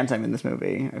say Phantom in this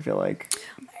movie. I feel like.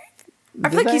 I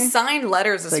feel Did like he they? signed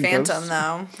letters as Like Phantom,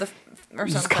 Ghost? though. Or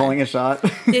Just something. calling a shot. Yeah,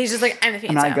 he's just like, I'm a And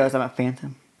Phantom. I goes, I'm a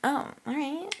Phantom. Oh, all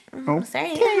right. Oh,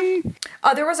 Sorry. okay.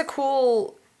 There was a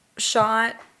cool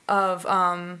shot of,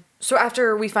 so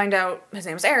after we find out his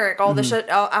name's Eric, all Mm-hmm. the shit,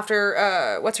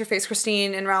 after, what's her face,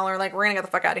 Christine and Raoul are like, we're gonna get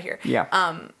the fuck out of here.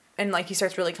 Yeah. And like he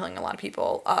starts really killing a lot of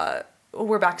people.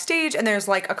 We're backstage and there's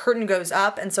like a curtain goes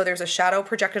up and so there's a shadow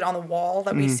projected on the wall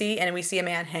that we see and we see a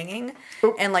man hanging.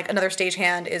 Oop. And like another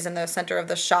stagehand is in the center of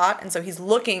the shot and so he's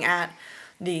looking at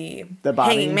the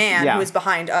body, hanging man yeah. who is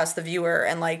behind us, the viewer,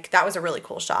 and like that was a really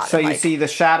cool shot. So and, you like, see the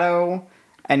shadow,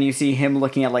 and you see him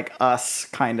looking at like us,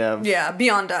 kind of. yeah,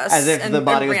 beyond us. As if and- the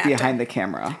body and was reacting. behind the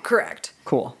camera. Correct.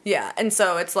 Cool. Yeah, and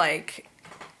so it's like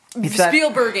It's that-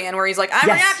 Spielbergian, where he's like, "I'm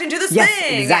Yes. reacting to this Yes,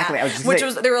 thing." exactly. Yeah. I was just Which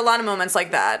saying- was there were a lot of moments like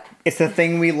that. It's the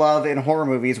thing we love in horror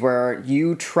movies where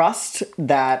you trust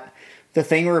that the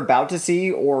thing we're about to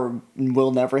see or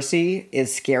will never see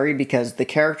is scary because the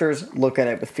characters look at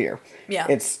it with fear. Yeah.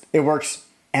 It works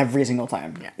every single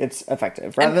time. Yeah. It's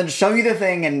effective. Rather than showing you the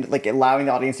thing and like allowing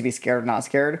the audience to be scared or not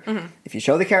scared, Mm-hmm. if you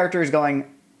show the characters going,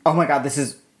 "Oh my god, this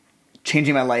is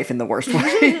changing my life in the worst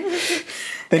way,"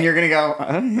 then you're gonna go,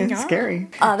 "It's scary."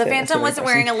 The Phantom was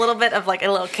wearing a little bit of like a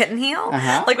little kitten heel.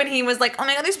 Uh-huh. Like when he was like, "Oh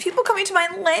my god, there's people coming to my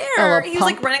A lair." little He was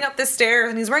like pump. running up the stairs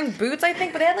and he's wearing boots, I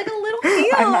think, but they had like a little heel.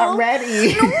 I'm not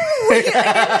ready.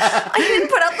 I didn't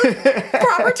put out the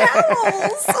proper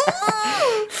towels.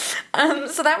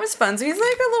 So that was fun. So he's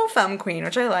like a little femme queen,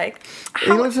 which I like.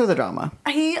 He lives for the drama.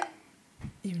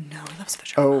 You know, he loves the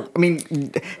drama. Oh, I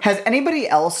mean, has anybody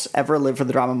else ever lived for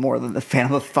the drama more than the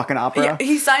Phantom of the fucking Opera? Yeah,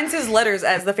 he signs his letters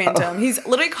as the Phantom. He's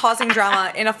literally causing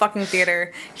drama in a fucking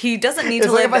theater. He doesn't need It's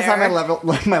to like live if I sign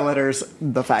there. my letters,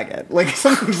 the faggot. Like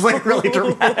something's like really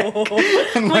dramatic.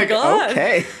 I'm my like, God.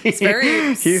 okay. It's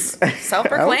very He's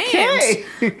self-proclaimed. Okay.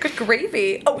 Good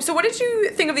gravy. Oh, so what did you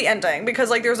think of the ending? Because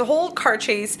like there's a whole car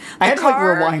chase. I had The to like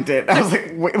car- rewind it. I was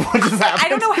like, wait, what just happened? I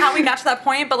don't know how we got to that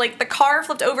point, but like the car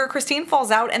flipped over, Christine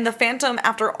falls out, and the Phantom,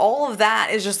 after all of that,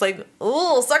 is just like,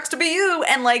 "Oh, sucks to be you,"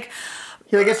 and like,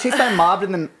 He like, gets chased by a mob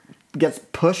and then gets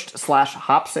pushed /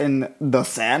 hops in the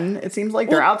Seine. It seems like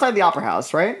they're outside the opera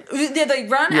house, right? yeah, they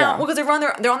run Yeah. out because they're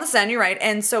on the Seine, you're right,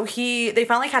 and so they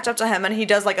finally catch up to him, and he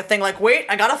does like a thing like, "Wait,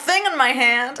 I got a thing in my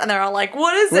hand," and they're all like,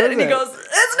 "What is What it?" is And he it? goes,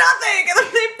 "It's nothing," and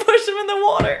then they push him in the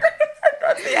water.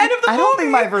 That's the end of the I don't movie.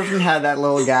 think my version had that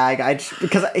little gag.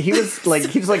 Because he was like,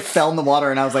 he just like fell in the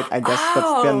water, and I was like, I guess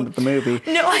that's the end of the movie.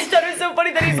 No, I thought it was so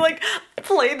funny that he's like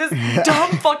played this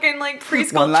dumb fucking like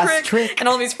preschool One last trick. and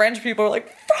all these French people are like,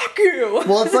 "Fuck you."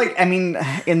 Well, it's like, I mean,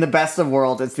 in the best of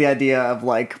worlds, it's the idea of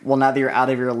like, well, now that you're out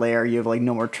of your lair, you have like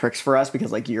no more tricks for us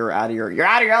because like you're out of your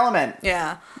element.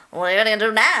 Yeah. What are you gonna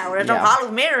do now? There's no Yeah. pile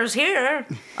of mirrors here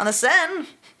on the Seine.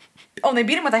 Oh, and they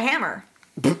beat him with a hammer.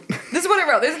 This is what I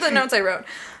wrote. These are the notes I wrote.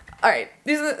 All right.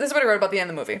 This is what I wrote about the end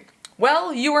of the movie.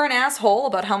 Well, you were an asshole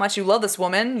about how much you love this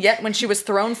woman, yet when she was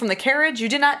thrown from the carriage, you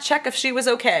did not check if she was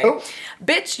okay. Oh.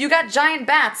 Bitch, you got giant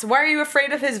bats. Why are you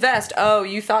afraid of his vest? Oh,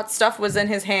 you thought stuff was in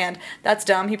his hand. That's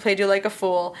dumb. He played you like a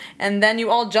fool. And then you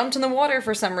all jumped in the water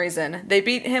for some reason. They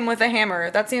beat him with a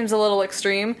hammer. That seems a little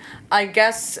extreme. I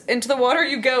guess into the water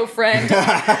you go, friend.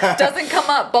 Doesn't come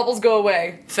up. Bubbles go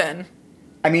away. Finn.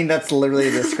 I mean, that's literally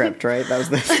the script, right? That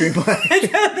was the screenplay.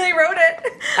 They wrote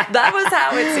it. That was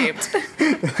how it seemed.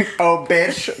 Oh,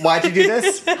 bitch, why'd you do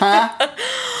this? Huh?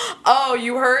 Oh,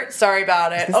 you hurt? Sorry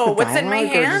about it. Oh, what's in my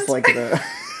hand? Just like the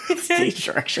stage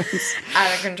directions.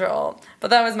 Out of control. But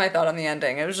that was my thought on the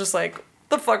ending. It was just like,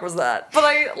 the fuck was that? But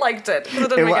I liked it.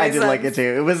 I did like it too.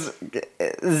 It was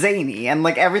zany, and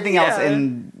like everything else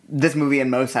in this movie and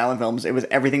most silent films,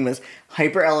 everything was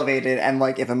hyper elevated, and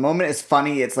like if a moment is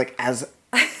funny, it's like as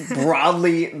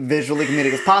broadly visually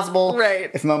comedic as possible. Right.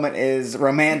 If a moment is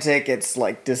romantic, it's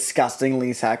like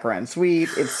disgustingly saccharine sweet.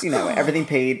 It's, everything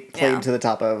played to the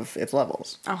top of its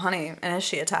levels. Oh, honey, and is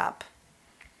she a top?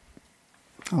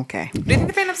 Okay. Do you think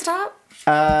the Phantom's a top?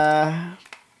 I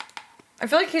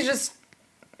feel like he's just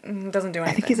doesn't do anything.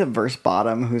 I think he's a verse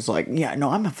bottom who's like, yeah,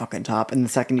 no, I'm a fucking top. And the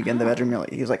second you get in the bedroom,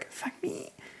 he's like, fuck me.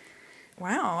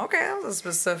 Wow, okay, that was a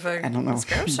specific I don't know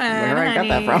description, where I got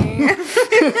that from.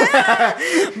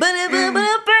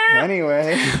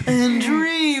 Anyway. And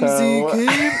dreams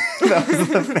that was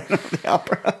the Phantom of the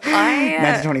Opera.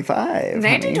 1925.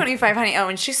 1925, honey. Oh,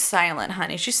 and she's silent,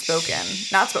 honey. She's spoken.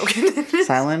 Not spoken.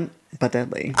 Silent, but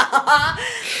deadly.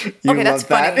 Okay, that's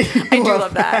funny. I do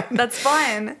love that. That's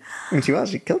fun. When she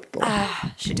killed people.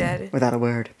 She did. Without a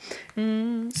word.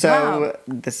 This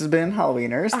has been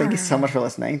Halloweeners. Thank you so much for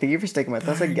listening. Thank you for sticking with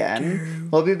us again.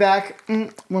 We'll be back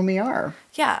when we are.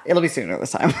 Yeah. It'll be sooner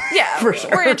this time. Yeah, for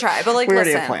sure. We're going to try. But, like, we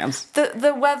listen. already have plans.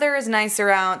 The weather is nicer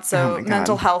out, so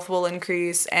mental health will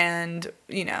increase, and,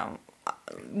 there'll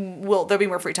be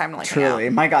more free time to, like, hang out. Truly.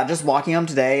 My God, just walking home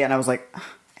today, and I was like, I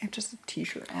have just a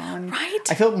t-shirt on. Right?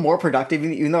 I feel more productive,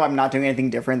 even though I'm not doing anything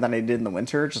different than I did in the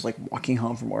winter, just, like, walking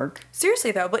home from work.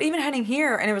 Seriously, though, but even heading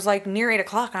here, and it was, like, near 8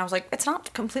 o'clock, and I was like, it's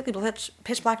not completely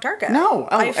pitch black dark out. No.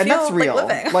 Oh, and that's real. Like,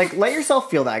 living. Like, let yourself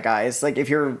feel that, guys. Like, if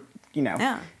you're,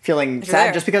 feeling sad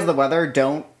there. just because of the weather,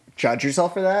 don't judge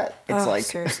yourself for that. It's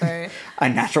seriously. A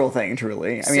natural thing,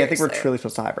 truly. I mean, I think we're truly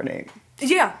supposed to hibernate.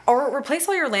 Yeah, or replace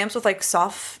all your lamps with like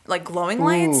soft, like glowing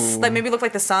lights that maybe look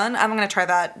like the sun. I'm gonna try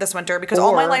that this winter because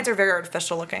all my lights are very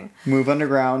artificial looking. Move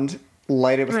underground,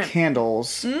 light it with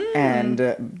candles,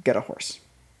 and get a horse.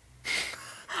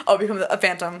 Oh, become a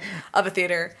phantom of a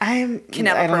theater. I don't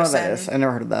know what that is. I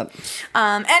never heard of that.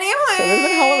 Anyway. So this has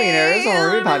been Halloweeners, a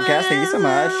horror movie podcast. Thank you so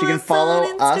much. You can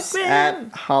follow us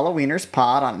at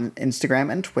HalloweenersPod on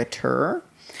Instagram and Twitter.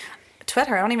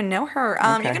 Twitter, I don't even know her.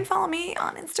 You can follow me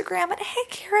on Instagram at Hey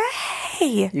Kira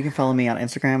Hey. You can follow me on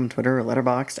Instagram, Twitter,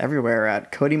 Letterboxd, everywhere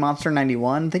at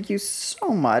CodyMonster91. Thank you so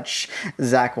much,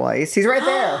 Zach Weiss. He's right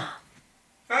there.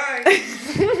 Hi.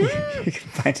 You can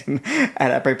find him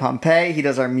at Epre Pompeii. He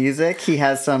does our music. He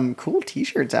has some cool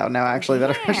t-shirts out now, actually, that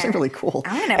are actually really cool.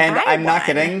 I'm not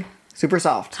kidding. Super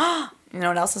soft. You know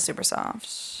what else is super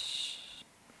soft?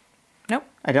 Nope.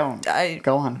 I don't.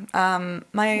 Go on.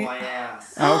 My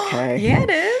ass. Okay. Yeah, it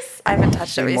is. I haven't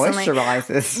touched it recently.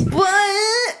 Moisturizes.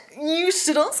 But you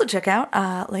should also check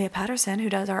out Leah Patterson, who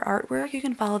does our artwork. You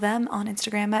can follow them on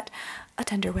Instagram at A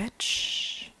Tender Witch.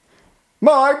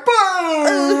 My boo!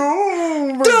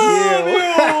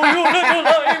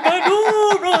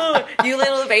 You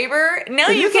little vapor. No,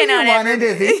 you cannot ever.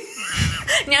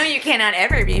 No, you cannot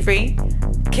ever be free.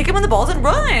 Kick him in the balls and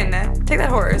run. Take that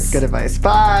horse. Good advice.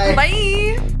 Bye.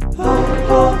 Bye.